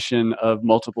constellation of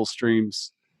multiple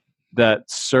streams that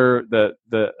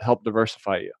help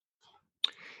diversify you?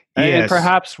 Yes. And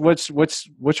perhaps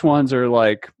which ones are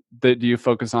like, that do you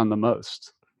focus on the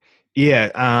most?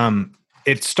 Yeah.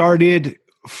 It started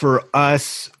for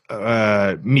us,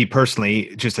 me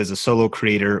personally, just as a solo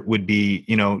creator, would be,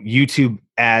 YouTube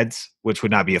ads, which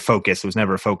would not be a focus. It was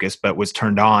never a focus, but was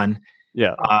turned on.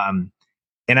 Yeah.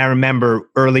 And I remember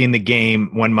early in the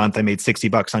game, one month I made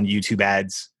 $60 on YouTube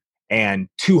ads and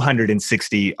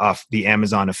 260 off the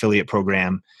Amazon affiliate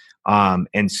program.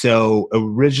 And so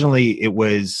originally it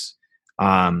was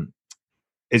as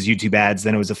YouTube ads,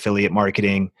 then it was affiliate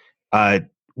marketing.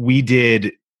 We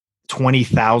did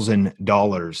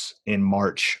 $20,000 in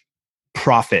March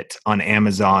profit on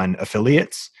Amazon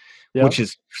affiliates, which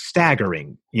is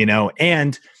staggering,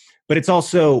 but it's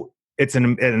also,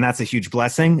 and that's a huge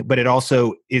blessing, but it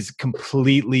also is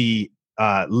completely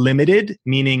limited,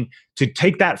 meaning to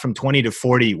take that from 20 to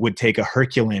 40 would take a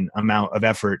Herculean amount of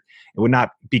effort. It would not,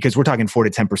 because we're talking 4 to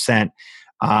 10%,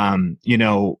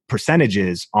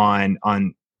 percentages on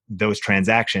those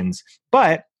transactions.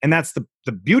 And that's the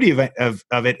the beauty of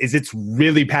it is it's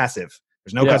really passive.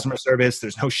 There's no customer service.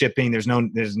 There's no shipping. There's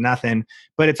nothing.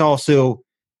 But it's also,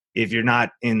 if you're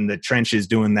not in the trenches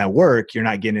doing that work, you're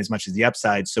not getting as much as the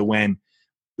upside. So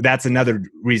that's another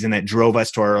reason that drove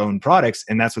us to our own products.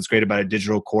 And that's what's great about a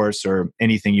digital course or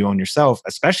anything you own yourself,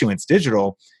 especially when it's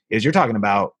digital, is you're talking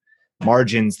about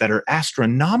margins that are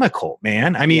astronomical,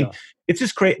 man. I mean, it's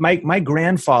just great. My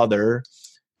grandfather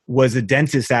was a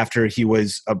dentist after he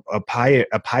was a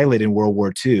pilot in World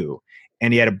War II.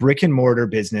 And he had a brick and mortar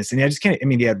business, and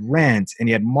he had rent, and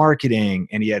he had marketing,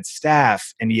 and he had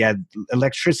staff, and he had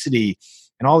electricity,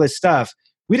 and all this stuff.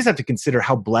 We just have to consider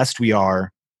how blessed we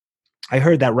are. I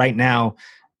heard that right now,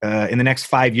 in the next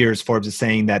 5 years, Forbes is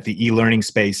saying that the e-learning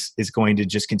space is going to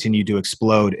just continue to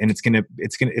explode, and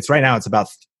it's right now it's about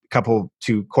 $250,000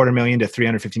 to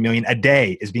 $350 million a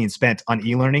day is being spent on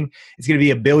e-learning. It's going to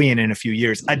be $1 billion in a few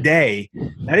years a day.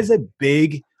 That is a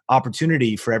big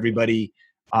opportunity for everybody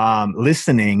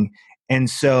listening. And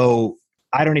so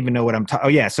I don't even know what I'm talking. Oh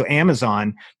yeah. So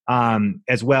Amazon,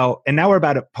 as well. And now we're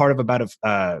part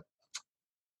of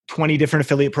 20 different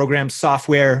affiliate programs,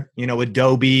 software,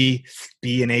 Adobe,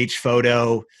 B&H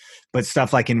Photo, but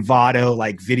stuff like Envato,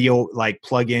 like video, like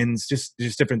plugins, just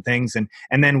different things.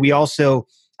 And then we also,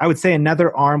 I would say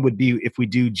another arm would be if we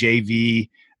do JV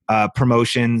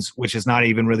promotions, which is not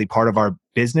even really part of our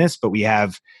business, but we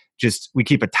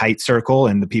keep a tight circle,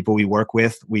 and the people we work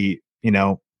with, we,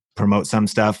 promote some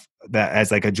stuff that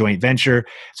as like a joint venture.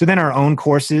 So then our own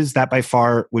courses, that by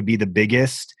far would be the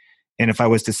biggest. And if I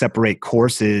was to separate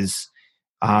courses,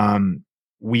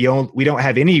 we don't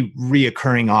have any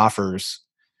reoccurring offers.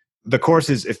 The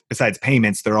courses, besides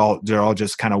payments, they're all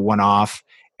just kind of one-off.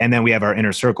 And then we have our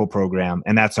Inner Circle program,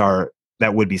 and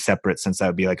that would be separate, since that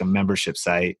would be like a membership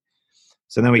site.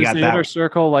 So then we got that. Inner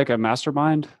Circle like a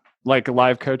mastermind, like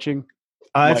live coaching?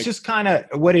 It's just kind of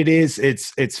what it is.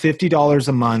 It's $50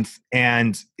 a month.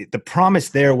 And the promise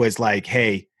there was like,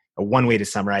 hey, one way to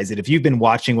summarize it, if you've been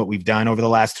watching what we've done over the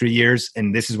last 3 years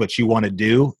and this is what you want to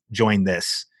do, join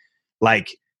this.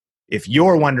 Like, if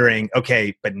you're wondering,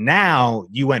 okay, but now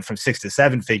you went from 6 to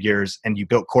 7 figures and you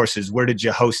built courses, where did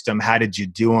you host them? How did you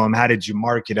do them? How did you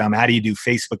market them? How do you do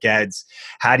Facebook ads?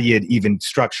 How do you even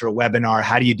structure a webinar?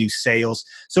 How do you do sales?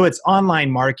 So it's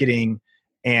online marketing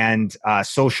and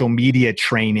social media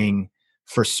training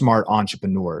for smart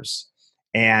entrepreneurs.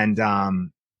 And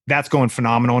that's going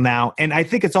phenomenal now. And I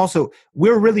think it's also,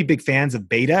 we're really big fans of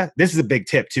beta. This is a big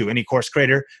tip too. Any course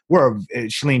creator,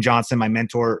 Chalene Johnson, my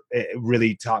mentor,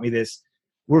 really taught me this.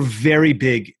 We're very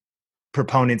big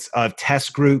proponents of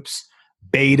test groups,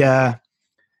 beta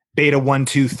 1,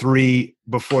 2, 3,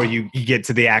 before you get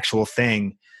to the actual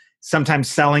thing. Sometimes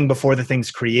selling before the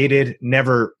thing's created,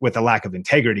 never with a lack of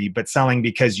integrity, but selling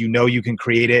because you can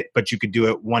create it, but you could do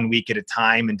it 1 week at a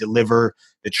time and deliver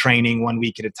the training 1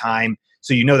 week at a time.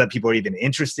 So that people are even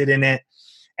interested in it.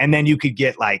 And then you could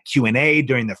get like Q&A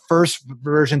during the first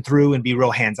version through and be real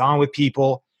hands-on with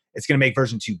people. It's going to make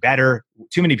version 2 better.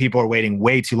 Too many people are waiting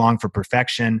way too long for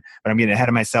perfection, but I'm getting ahead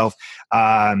of myself.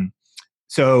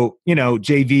 So,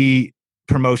 JV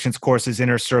promotions, courses,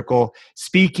 Inner Circle,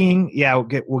 speaking. Yeah,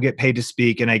 we'll get paid to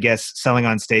speak. And I guess selling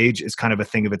on stage is kind of a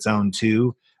thing of its own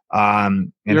too.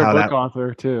 And you're a book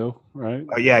author too, right?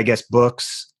 Yeah, I guess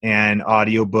books and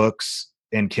audiobooks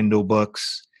and Kindle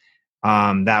books.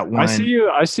 That one.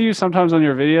 I see you sometimes on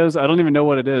your videos. I don't even know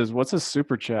what it is. What's a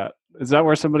super chat? Is that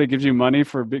where somebody gives you money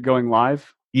for going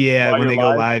live? Yeah, when they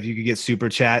go live, you could get super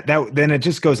chat. Then it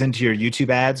just goes into your YouTube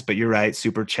ads. But you're right,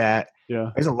 super chat.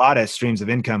 Yeah, there's a lot of streams of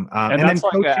income. And that's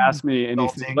like Ask Me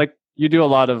Anything. Like you do a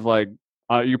lot of like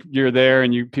you're there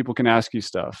and people can ask you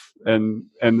stuff and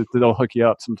they'll hook you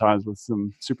up sometimes with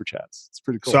some super chats. It's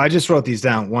pretty cool. So I just wrote these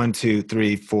down: 1, 2,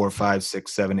 3, 4, 5,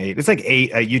 6, 7, 8. It's like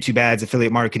 8 YouTube ads,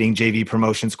 affiliate marketing, JV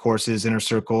promotions, courses, Inner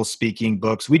Circle, speaking,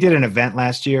 books. We did an event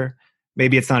last year.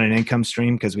 Maybe it's not an income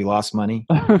stream because we lost money.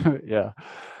 Yeah.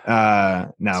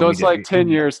 No. So it's like 10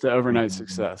 years to overnight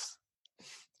success.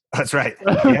 That's right.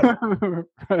 Yep.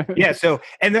 Yeah. So,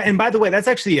 and by the way, that's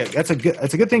actually that's a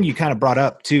good thing you kind of brought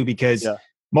up too, because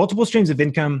multiple streams of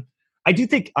income. I do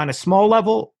think on a small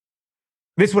level,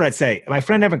 this is what I'd say. My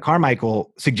friend Evan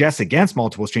Carmichael suggests against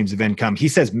multiple streams of income. He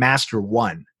says master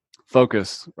one.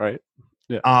 Focus, right?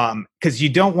 Yeah. Because you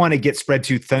don't want to get spread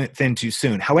too thin too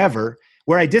soon. However,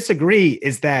 where I disagree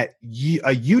is that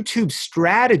a YouTube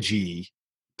strategy,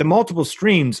 the multiple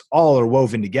streams all are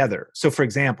woven together. So, for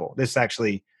example,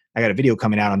 I got a video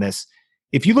coming out on this.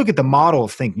 If you look at the model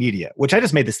of Think Media, which I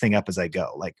just made this thing up as I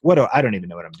go, like I don't even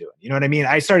know what I'm doing. You know what I mean?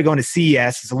 I started going to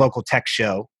CES, it's a local tech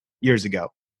show, years ago.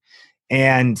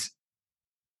 And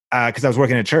because I was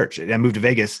working at a church. I moved to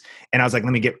Vegas, and I was like,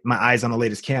 let me get my eyes on the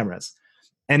latest cameras.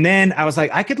 And then I was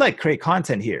like, I could like create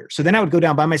content here. So then I would go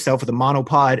down by myself with a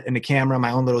monopod and a camera,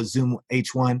 my own little Zoom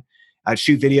H1. I'd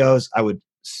shoot videos. I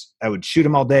would shoot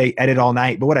them all day, edit all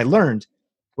night. But what I learned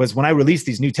was when I released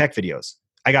these new tech videos,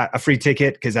 I got a free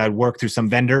ticket because I'd work through some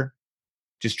vendor,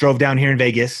 just drove down here in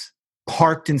Vegas,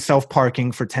 parked in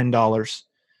self-parking for $10,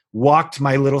 walked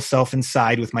my little self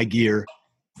inside with my gear.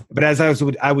 But as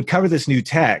I would cover this new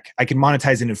tech, I could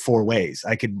monetize it in 4 ways.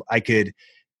 I could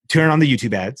turn on the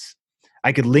YouTube ads.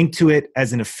 I could link to it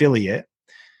as an affiliate.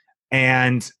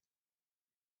 And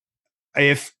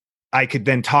if I could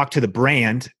then talk to the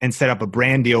brand and set up a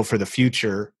brand deal for the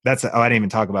future. I didn't even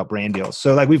talk about brand deals.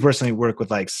 So like we've recently worked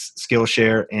with like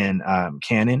Skillshare and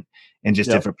Canon and just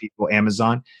different people,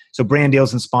 Amazon. So brand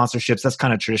deals and sponsorships, that's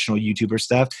kind of traditional YouTuber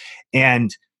stuff.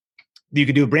 And you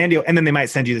could do a brand deal and then they might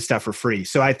send you the stuff for free.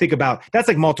 So I think about, that's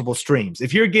like multiple streams.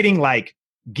 If you're getting like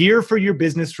gear for your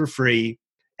business for free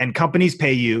and companies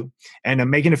pay you and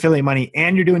making affiliate money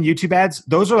and you're doing YouTube ads,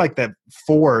 those are like the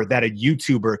 4 that a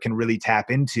YouTuber can really tap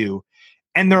into.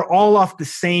 And they're all off the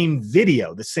same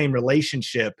video, the same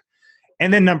relationship.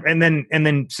 And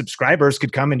then subscribers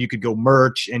could come and you could go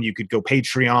merch and you could go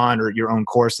Patreon or your own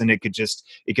course and it could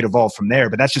evolve from there.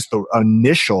 But that's just the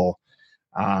initial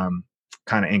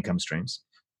kind of income streams.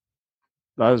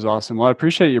 That is awesome. Well, I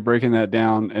appreciate you breaking that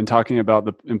down and talking about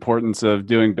the importance of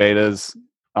doing betas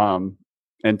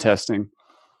and testing.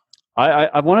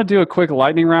 I want to do a quick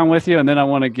lightning round with you, and then I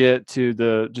want to get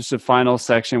to just a final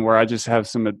section where I just have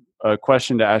a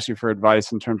question to ask you for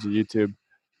advice in terms of YouTube.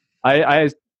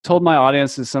 I told my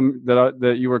audience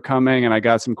that you were coming, and I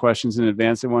got some questions in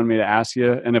advance they wanted me to ask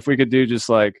you. And if we could do just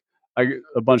like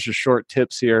a bunch of short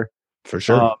tips here. For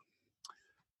sure.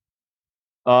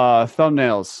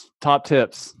 Thumbnails, top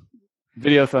tips,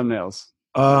 video thumbnails.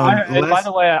 And by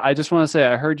the way, I just want to say,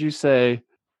 I heard you say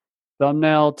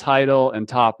thumbnail, title, and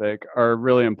topic are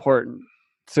really important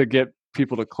to get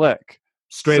people to click.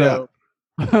 Straight up.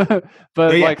 But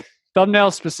like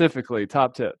thumbnail specifically,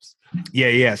 top tips.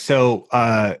 Yeah. So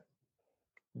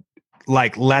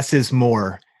like less is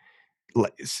more.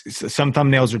 Some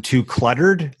thumbnails are too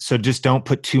cluttered, so just don't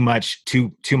put too much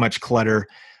clutter.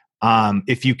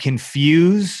 If you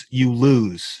confuse, you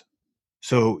lose.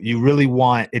 So you really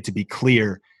want it to be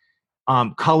clear.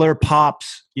 Color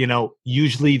pops,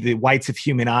 usually the whites of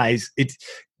human eyes.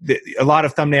 A lot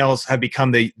of thumbnails have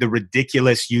become the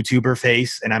ridiculous YouTuber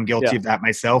face, and I'm guilty of that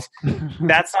myself.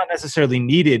 That's not necessarily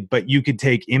needed, but you could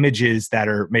take images that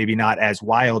are maybe not as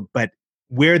wild, but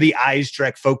where the eyes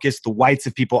direct focus, the whites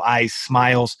of people's eyes,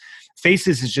 smiles,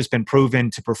 faces has just been proven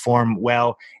to perform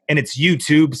well. And it's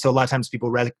YouTube, so a lot of times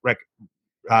people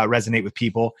resonate with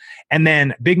people. And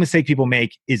then big mistake people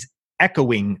make is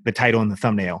echoing the title in the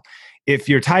thumbnail. If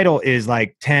your title is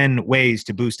like 10 ways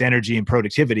to boost energy and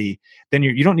productivity, then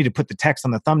you don't need to put the text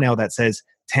on the thumbnail that says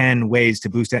 10 ways to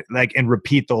boost it, and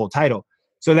repeat the whole title.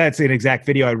 So that's an exact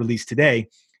video I released today.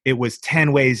 It was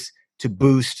 10 ways to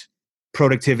boost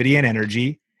productivity and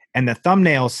energy. And the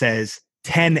thumbnail says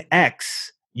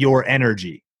 10x your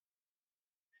energy.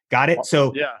 Got it?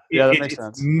 So that makes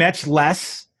sense. It's much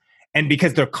less. And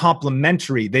because they're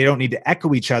complementary, they don't need to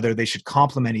echo each other. They should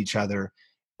complement each other.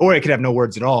 Or it could have no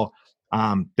words at all.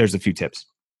 There's a few tips.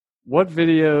 What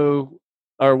video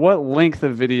or what length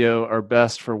of video are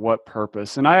best for what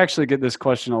purpose? And I actually get this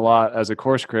question a lot as a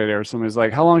course creator. Somebody's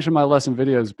like, how long should my lesson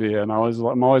videos be? And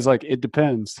I'm always like, it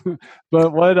depends.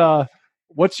 But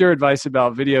what's your advice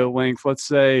about video length? Let's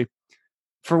say,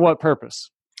 for what purpose?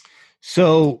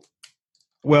 So,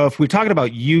 well, if we're talking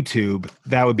about YouTube,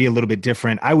 that would be a little bit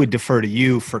different. I would defer to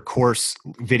you for course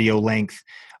video length.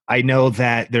 I know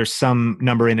that there's some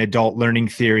number in adult learning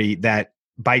theory that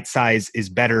bite size is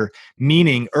better,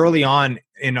 meaning early on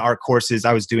in our courses,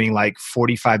 I was doing like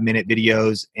 45-minute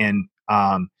videos and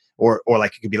or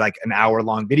like it could be like an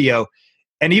hour-long video.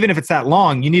 And even if it's that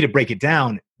long, you need to break it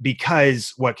down,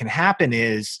 because what can happen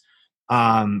is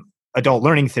adult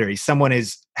learning theory. Someone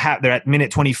they're at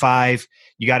minute 25.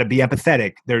 You got to be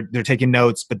empathetic. They're taking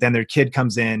notes, but then their kid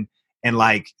comes in and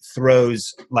like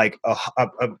throws like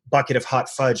a bucket of hot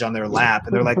fudge on their lap,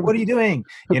 and they're like, "What are you doing?"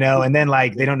 And then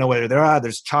like they don't know whether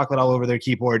there's chocolate all over their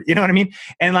keyboard. You know what I mean?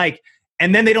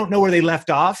 And then they don't know where they left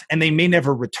off, and they may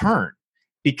never return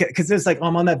because it's like, oh,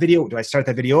 I'm on that video. Do I start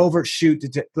that video over? Shoot,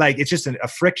 like it's just a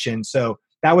friction. So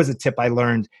that was a tip I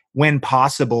learned when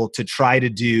possible to try to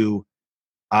do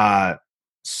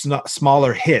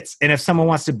smaller hits. And if someone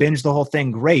wants to binge the whole thing,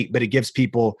 great, but it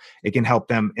can help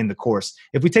them in the course.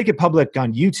 If we take it public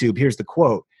on YouTube, here's the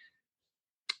quote: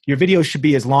 your videos should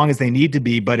be as long as they need to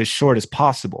be, but as short as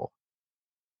possible.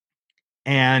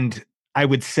 And I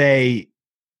would say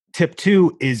tip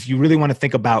 2 is you really want to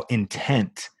think about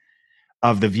intent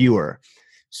of the viewer.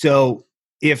 So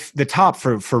if the top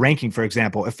for ranking, for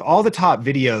example, if all the top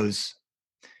videos,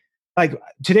 like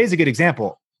today's a good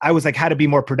example. I was like, how to be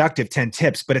more productive, 10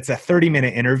 tips, but it's a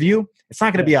 30-minute interview. It's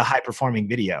not going to be a high performing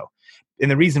video. And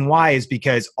the reason why is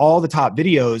because all the top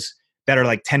videos that are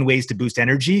like 10 ways to boost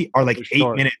energy are like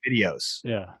 8-minute videos.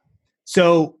 Yeah.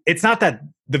 So it's not that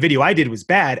the video I did was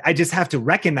bad. I just have to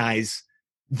recognize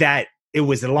that it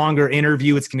was a longer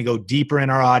interview. It's going to go deeper in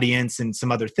our audience and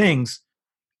some other things.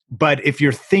 But if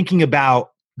you're thinking about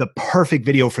the perfect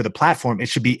video for the platform, it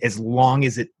should be as long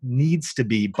as it needs to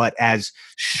be, but as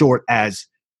short as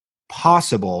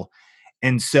possible.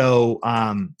 And so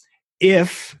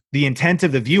if the intent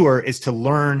of the viewer is to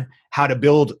learn how to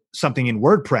build something in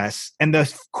WordPress, and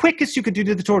the quickest you could do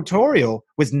the tutorial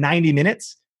was 90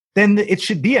 minutes, then it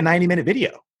should be a 90-minute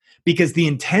video. Because the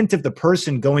intent of the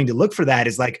person going to look for that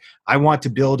is like, I want to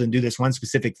build and do this one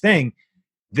specific thing.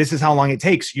 This is how long it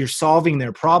takes. You're solving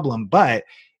their problem. But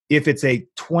if it's a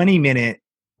 20-minute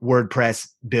WordPress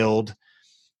build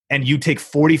and you take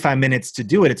 45 minutes to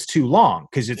do it, it's too long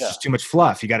because it's just too much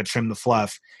fluff. You got to trim the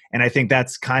fluff. And I think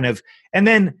that's kind of, and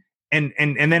then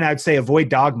I'd say avoid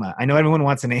dogma. I know everyone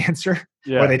wants an answer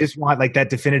or they just want like that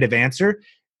definitive answer.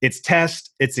 It's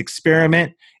test, it's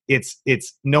experiment, it's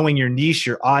knowing your niche,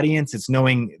 your audience, it's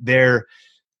knowing their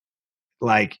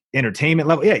like entertainment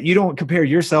level. Yeah, you don't compare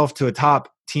yourself to a top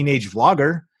teenage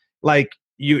vlogger. Like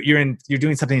you're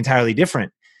doing something entirely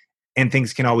different, and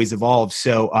things can always evolve.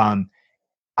 So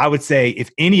I would say if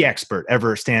any expert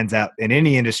ever stands out in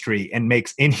any industry and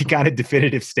makes any kind of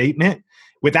definitive statement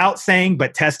without saying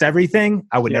but test everything,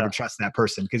 I would never trust that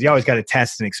person, because you always got to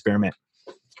test and experiment.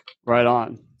 Right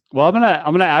on. Well, I'm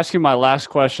gonna ask you my last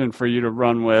question for you to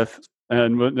run with,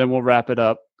 and then we'll wrap it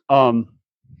up.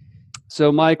 So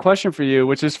my question for you,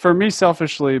 which is for me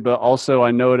selfishly, but also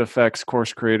I know it affects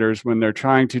course creators when they're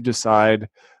trying to decide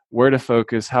where to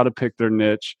focus, how to pick their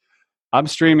niche. I'm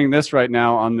streaming this right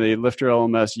now on the Lifter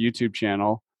LMS YouTube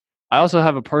channel. I also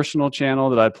have a personal channel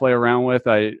that I play around with.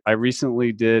 I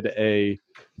recently did a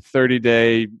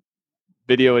 30-day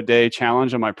video a day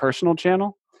challenge on my personal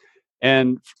channel.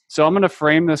 And so I'm going to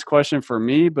frame this question for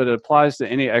me, but it applies to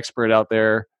any expert out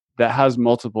there that has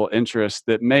multiple interests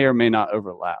that may or may not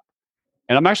overlap.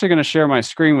 And I'm actually going to share my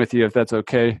screen with you if that's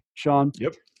okay, Sean.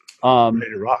 Yep.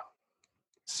 Ready to rock.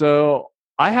 So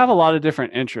I have a lot of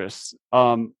different interests.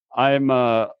 I'm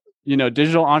a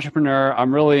digital entrepreneur.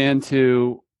 I'm really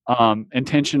into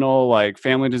intentional like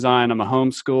family design. I'm a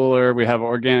homeschooler. We have an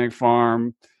organic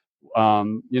farm.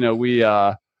 We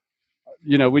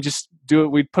just do it.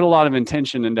 We put a lot of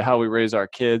intention into how we raise our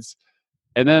kids.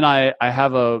 And then I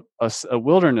have a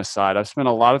wilderness side. I've spent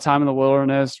a lot of time in the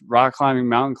wilderness, rock climbing,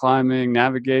 mountain climbing,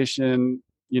 navigation,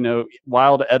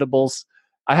 wild edibles.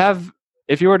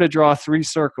 If you were to draw 3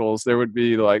 circles, there would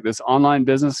be like this online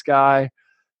business guy,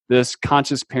 this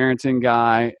conscious parenting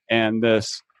guy, and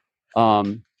this,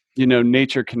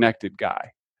 nature connected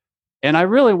guy. And I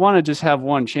really want to just have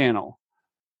one channel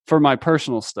for my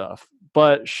personal stuff.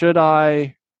 But should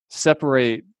I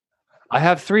separate? I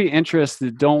have 3 interests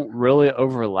that don't really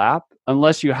overlap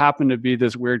unless you happen to be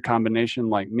this weird combination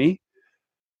like me.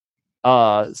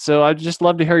 So I'd just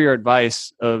love to hear your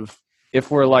advice of if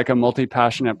we're like a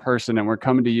multi-passionate person and we're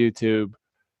coming to YouTube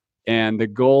and the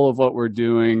goal of what we're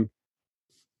doing,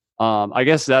 I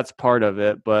guess that's part of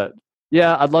it. But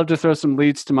yeah, I'd love to throw some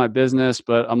leads to my business,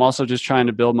 but I'm also just trying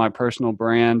to build my personal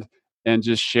brand and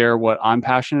just share what I'm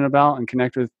passionate about and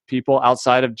connect with people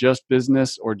outside of just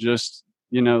business or just,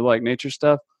 like nature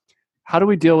stuff. How do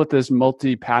we deal with this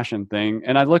multi-passion thing?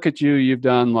 And I look at you, you've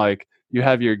done like, you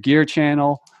have your gear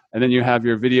channel and then you have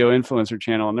your video influencer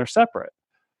channel, and they're separate.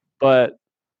 But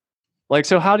like,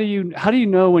 so how do you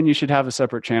know when you should have a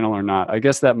separate channel or not? I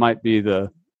guess that might be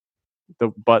the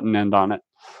button end on it.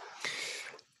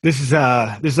 This is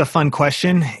a fun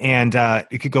question, and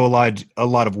it could go a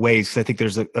lot of ways. I think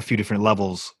there's a few different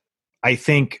levels. I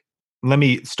think, let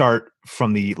me start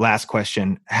from the last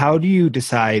question. How do you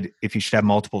decide if you should have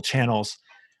multiple channels?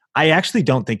 I actually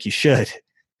don't think you should.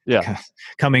 Yeah.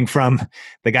 Coming from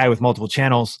the guy with multiple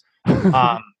channels.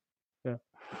 Yeah.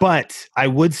 But I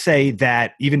would say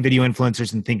that even video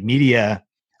influencers and Think Media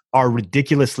are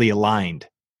ridiculously aligned.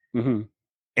 Mm-hmm.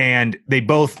 And they're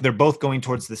both going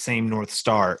towards the same North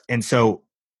Star. And so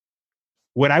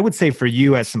what I would say for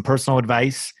you as some personal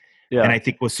advice, and I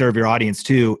think will serve your audience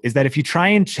too, is that if you try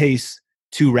and chase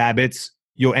 2 rabbits,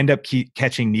 you'll end up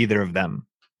catching neither of them.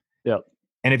 Yep.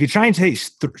 And if you try and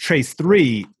chase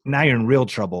 3, now you're in real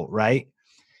trouble, right?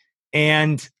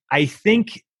 And I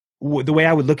think the way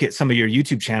I would look at some of your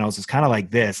YouTube channels is kind of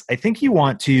like this. I think I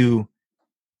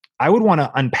would want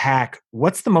to unpack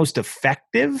what's the most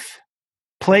effective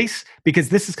place, because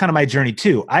this is kind of my journey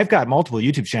too. I've got multiple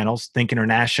YouTube channels, Think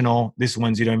International. This is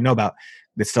ones you don't even know about.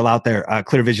 That's still out there.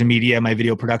 Clear Vision Media, my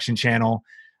video production channel.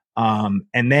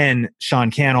 And then Sean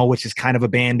Cannell, which is kind of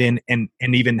abandoned and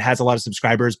even has a lot of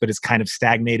subscribers, but is kind of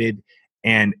stagnated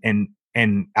and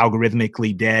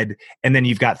algorithmically dead. And then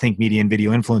you've got Think Media and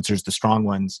Video Influencers, the strong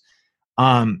ones.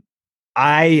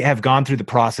 I have gone through the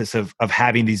process of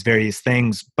having these various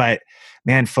things, but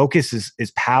man, focus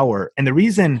is power. And the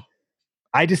reason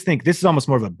I just think this is almost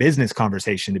more of a business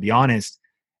conversation, to be honest.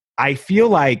 I feel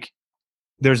like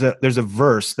there's a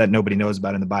verse that nobody knows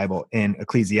about in the Bible, in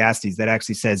Ecclesiastes, that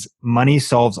actually says money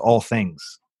solves all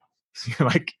things.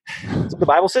 Like, that's what the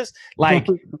Bible says. Like,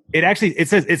 it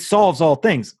says it solves all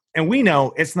things. And we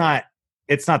know it's not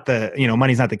the,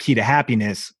 money's not the key to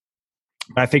happiness.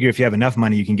 But I figure if you have enough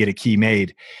money, you can get a key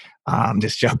made. I'm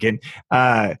just joking.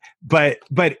 But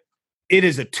it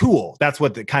is a tool. That's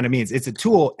what it kind of means. It's a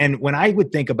tool. And when I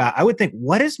would think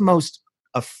what is most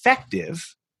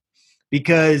effective,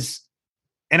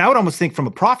 and I would almost think from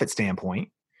a profit standpoint.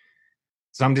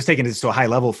 So I'm just taking this to a high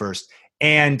level first.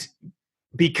 And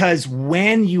because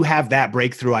when you have that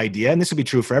breakthrough idea, and this would be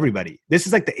true for everybody, this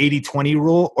is like the 80-20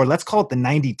 rule, or let's call it the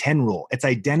 90-10 rule. It's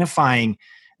identifying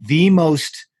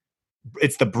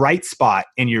it's the bright spot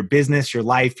in your business, your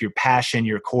life, your passion,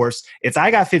 your course.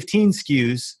 I got 15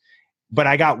 SKUs, but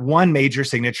I got one major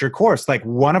signature course. Like,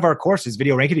 one of our courses,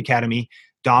 Video Ranking Academy,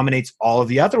 dominates all of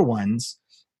the other ones.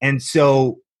 And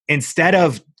so instead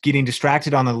of getting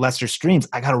distracted on the lesser streams,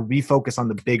 I got to refocus on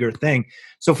the bigger thing.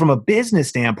 So from a business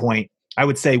standpoint, I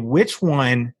would say, which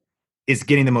one is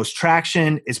getting the most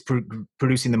traction, is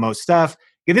producing the most stuff?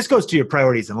 Yeah, this goes to your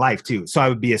priorities in life too. So I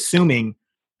would be assuming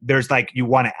there's you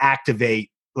want to activate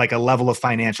like a level of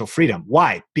financial freedom.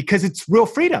 Why? Because it's real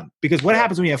freedom. Because what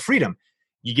happens when you have freedom?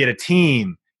 You get a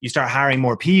team, you start hiring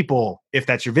more people, if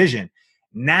that's your vision.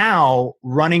 Now,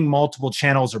 running multiple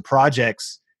channels or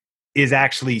projects is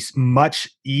actually much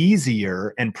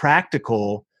easier and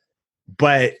practical,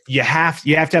 but you have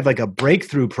to have like a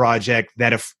breakthrough project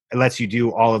that lets you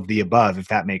do all of the above, if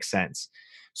that makes sense.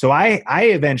 So I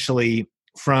eventually,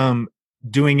 from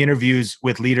doing interviews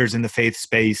with leaders in the faith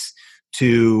space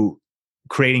to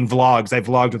creating vlogs. I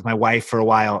vlogged with my wife for a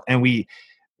while, and we,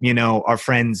 our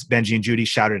friends Benji and Judy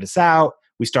shouted us out.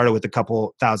 We started with a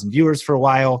couple thousand viewers for a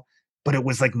while, but it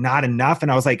was like not enough.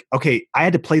 And I was like, okay, I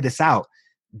had to play this out.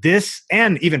 This,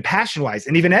 and even passion wise,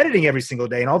 and even editing every single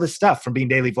day and all this stuff from being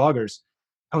daily vloggers.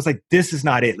 I was like, this is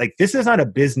not it. Like, this is not a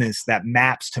business that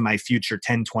maps to my future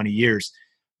 10, 20 years.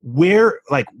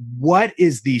 What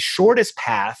is the shortest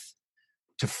path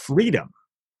to freedom?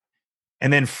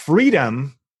 And then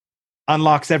freedom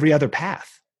unlocks every other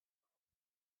path.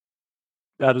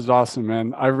 That is awesome,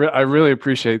 man. I really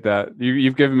appreciate that.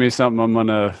 You've given me something I'm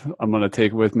gonna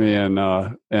take with me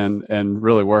and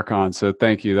really work on. So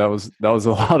thank you. That was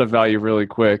a lot of value really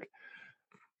quick.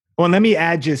 Well, and let me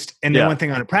add one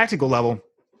thing on a practical level.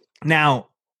 Now,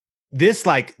 this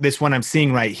one I'm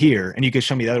seeing right here, and you can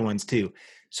show me the other ones too.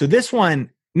 So this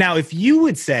one, now, if you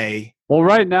would say, well,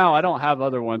 right now I don't have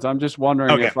other ones. I'm just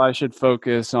wondering if I should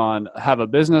focus on have a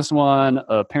business one,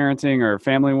 a parenting or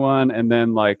family one, and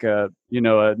then a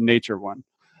nature one.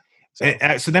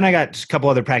 So then I got a couple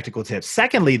other practical tips.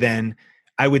 Secondly, then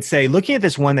I would say, looking at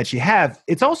this one that you have,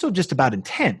 it's also just about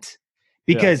intent,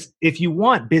 because if you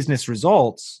want business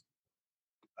results,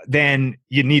 then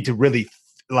you need to really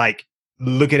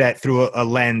look at it through a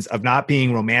lens of not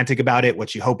being romantic about it,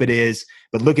 what you hope it is,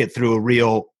 but look at it through a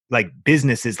real,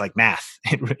 business is like math.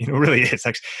 It really is.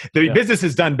 Actually, business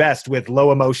is done best with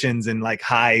low emotions and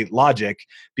high logic,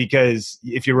 because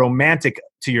if you're romantic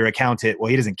to your accountant, well,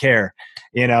 he doesn't care.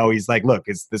 He's like, look,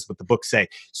 is this what the books say?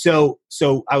 So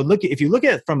I would if you look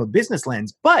at it from a business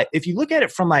lens, but if you look at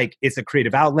it from it's a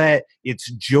creative outlet, it's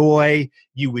joy,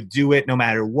 you would do it no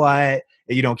matter what.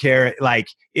 You don't care.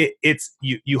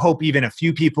 You hope even a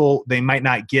few people, they might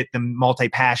not get the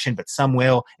multi-passion, but some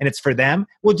will, and it's for them.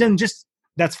 Well, then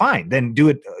that's fine. Then do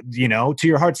it, to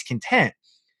your heart's content.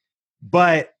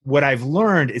 But what I've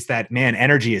learned is that, man,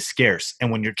 energy is scarce.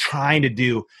 And when you're trying to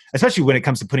do, especially when it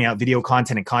comes to putting out video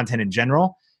content and content in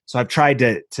general. So I've tried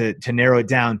to narrow it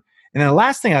down. And then the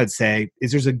last thing I would say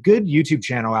is there's a good YouTube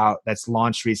channel out that's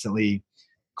launched recently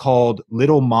called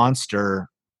Little Monster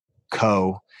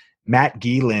Co. Matt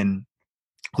Gielen,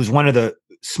 who's one of the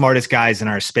smartest guys in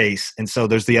our space. And so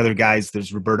there's the other guys,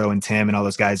 there's Roberto and Tim and all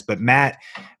those guys, but Matt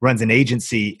runs an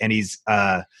agency, and he's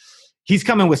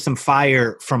coming with some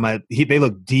fire they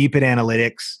look deep at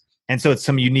analytics, And so it's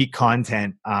some unique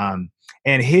content.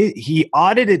 And he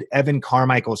audited Evan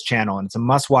Carmichael's channel, and it's a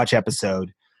must-watch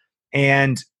episode.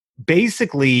 And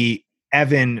basically,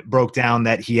 Evan broke down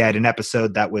that he had an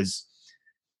episode that was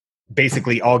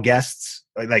basically all guests,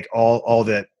 like all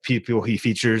the people he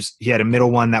features. He had a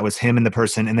middle one that was him and the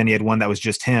person, and then he had one that was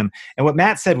just him. And what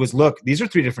Matt said was, look, these are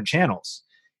 3 different channels.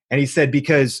 And he said,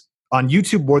 because on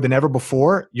YouTube more than ever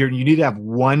before, you need to have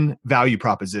one value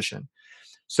proposition.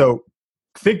 So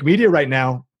Think Media right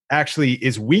now actually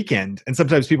is weakened. And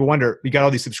sometimes people wonder, we got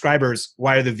all these subscribers,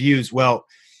 why are the views? Well,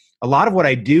 a lot of what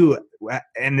I do,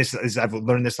 and this is, I've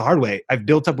learned this the hard way, I've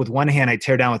built up with one hand, I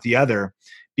tear down with the other,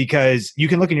 because you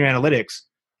can look in your analytics.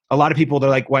 A lot of people, they're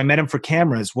like, well, I met him for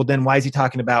cameras. Well, then why is he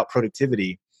talking about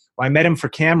productivity? Well, I met him for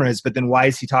cameras, but then why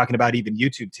is he talking about even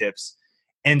YouTube tips?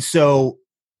 And so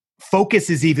focus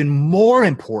is even more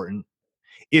important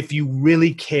if you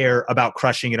really care about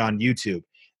crushing it on YouTube.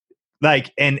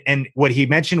 Like, and what he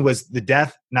mentioned was the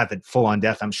death, not the full on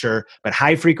death, I'm sure, but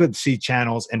high frequency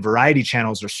channels and variety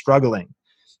channels are struggling.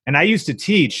 And I used to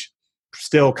teach,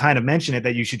 still kind of mention it,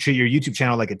 that you should treat your YouTube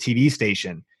channel like a TV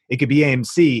station. It could be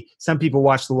AMC. Some people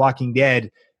watch The Walking Dead,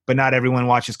 but not everyone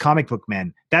watches Comic Book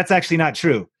Men. That's actually not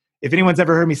true. If anyone's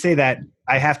ever heard me say that,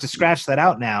 I have to scratch that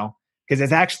out now, because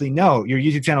it's actually, no, your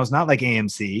YouTube channel is not like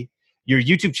AMC. Your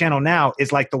YouTube channel now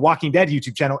is like The Walking Dead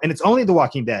YouTube channel, and it's only The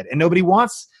Walking Dead, and nobody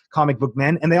wants Comic Book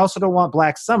Men, and they also don't want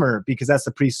Black Summer, because that's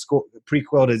the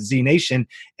prequel to Z Nation,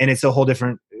 and it's a whole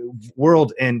different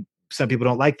world, and some people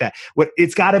don't like that.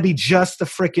 It's got to be just the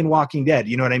freaking Walking Dead.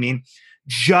 You know what I mean?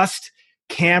 Just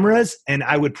cameras, and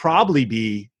I would probably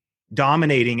be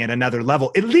dominating at another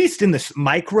level, at least in this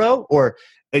micro, or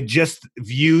just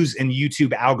views and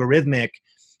YouTube algorithmic.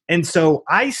 And so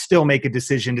I still make a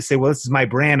decision to say, well, this is my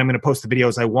brand. I'm going to post the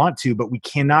videos I want to, but we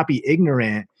cannot be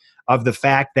ignorant of the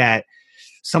fact that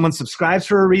someone subscribes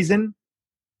for a reason.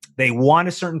 They want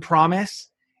a certain promise.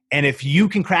 And if you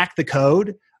can crack the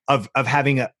code of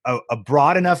having a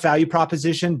broad enough value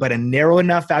proposition, but a narrow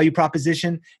enough value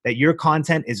proposition that your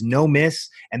content is no miss,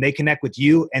 and they connect with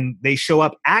you, and they show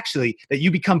up, actually, that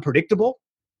you become predictable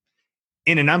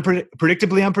in an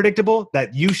predictably unpredictable,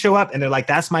 that you show up and they're like,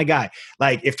 that's my guy.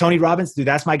 Like if Tony Robbins, dude,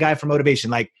 that's my guy for motivation.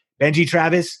 Like Benji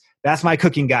Travis, that's my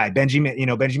cooking guy. Benji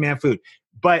Man Food.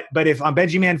 But if on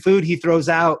Benji Man Food, he throws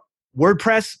out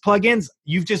WordPress plugins,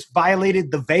 you've just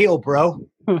violated the veil, bro.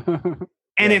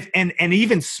 And if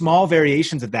even small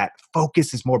variations of that,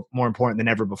 focus is more important than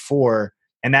ever before.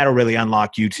 And that'll really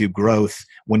unlock YouTube growth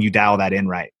when you dial that in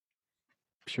right.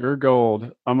 Pure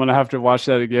gold. I'm going to have to watch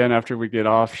that again after we get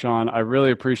off, Sean. I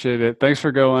really appreciate it. Thanks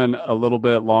for going a little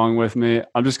bit long with me.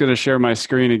 I'm just going to share my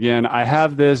screen again. I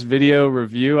have this video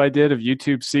review I did of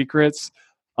YouTube secrets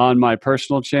on my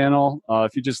personal channel.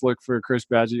 If you just look for Chris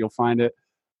Badgett, you'll find it.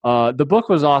 The book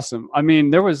was awesome. I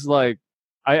mean, there was like,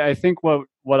 I think what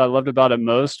I loved about it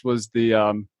most was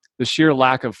the sheer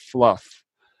lack of fluff.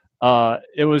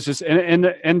 It was just, and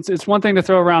it's one thing to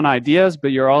throw around ideas,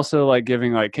 but you're also like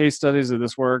giving like case studies of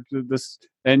this work,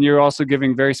 and you're also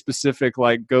giving very specific,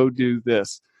 like, go do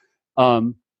this.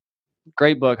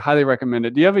 Great book. Highly recommend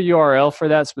it. Do you have a URL for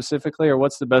that specifically, or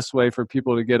what's the best way for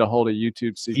people to get a hold of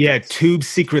YouTube Secrets? Yeah,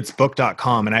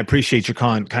 tubesecretsbook.com. And I appreciate your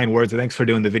kind words. And thanks for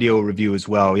doing the video review as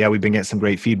well. Yeah, we've been getting some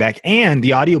great feedback. And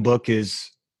the audiobook is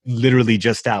literally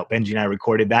just out. Benji and I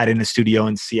recorded that in the studio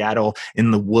in Seattle in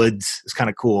the woods. It's kind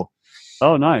of cool.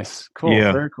 Oh, nice. Cool.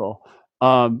 Yeah. Very cool.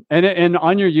 And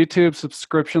on your YouTube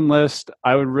subscription list,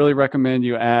 I would really recommend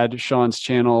you add Sean's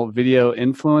channel, Video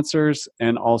Influencers,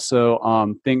 and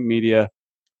also Think Media.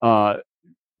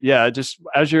 Just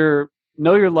as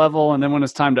know your level, and then when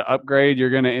it's time to upgrade, you're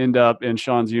going to end up in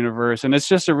Sean's universe. And it's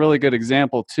just a really good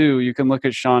example too. You can look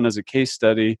at Sean as a case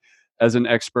study, as an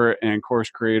expert and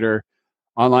course creator,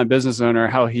 online business owner,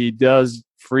 how he does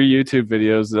free YouTube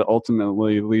videos that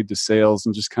ultimately lead to sales,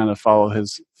 and just kind of follow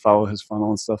his funnel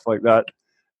and stuff like that.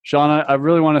 Sean, I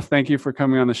really want to thank you for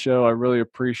coming on the show. I really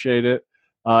appreciate it.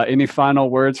 Any final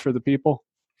words for the people?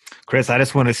 Chris, I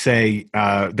just want to say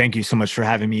thank you so much for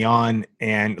having me on,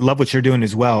 and love what you're doing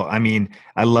as well. I mean,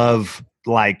 I love,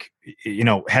 like,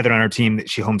 Heather on our team, that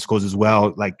she homeschools as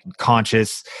well, like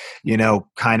conscious,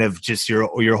 kind of just your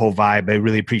whole vibe. I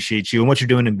really appreciate you and what you're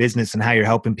doing in business and how you're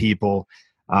helping people,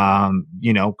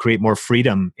 create more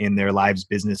freedom in their lives,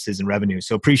 businesses, and revenue.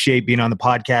 So appreciate being on the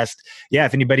podcast. Yeah.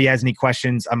 If anybody has any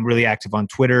questions, I'm really active on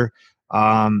Twitter,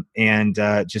 and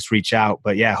just reach out.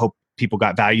 But yeah, hope people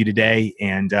got value today,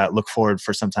 and look forward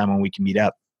for some time when we can meet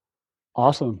up.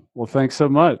 Awesome. Well, thanks so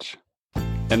much.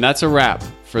 And that's a wrap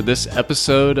for this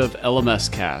episode of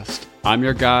LMS Cast. I'm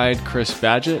your guide, Chris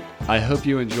Badgett. I hope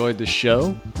you enjoyed the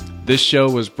show. This show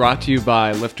was brought to you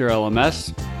by Lifter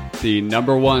LMS, the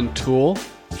 #1 tool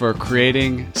for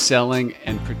creating, selling,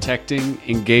 and protecting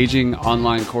engaging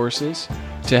online courses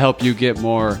to help you get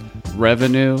more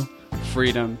revenue,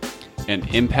 freedom, and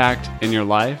impact in your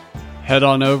life. Head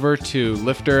on over to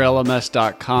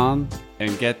lifterlms.com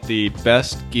and get the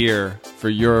best gear for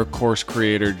your course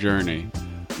creator journey.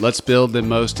 Let's build the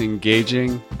most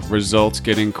engaging,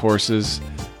 results-getting courses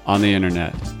on the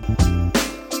internet.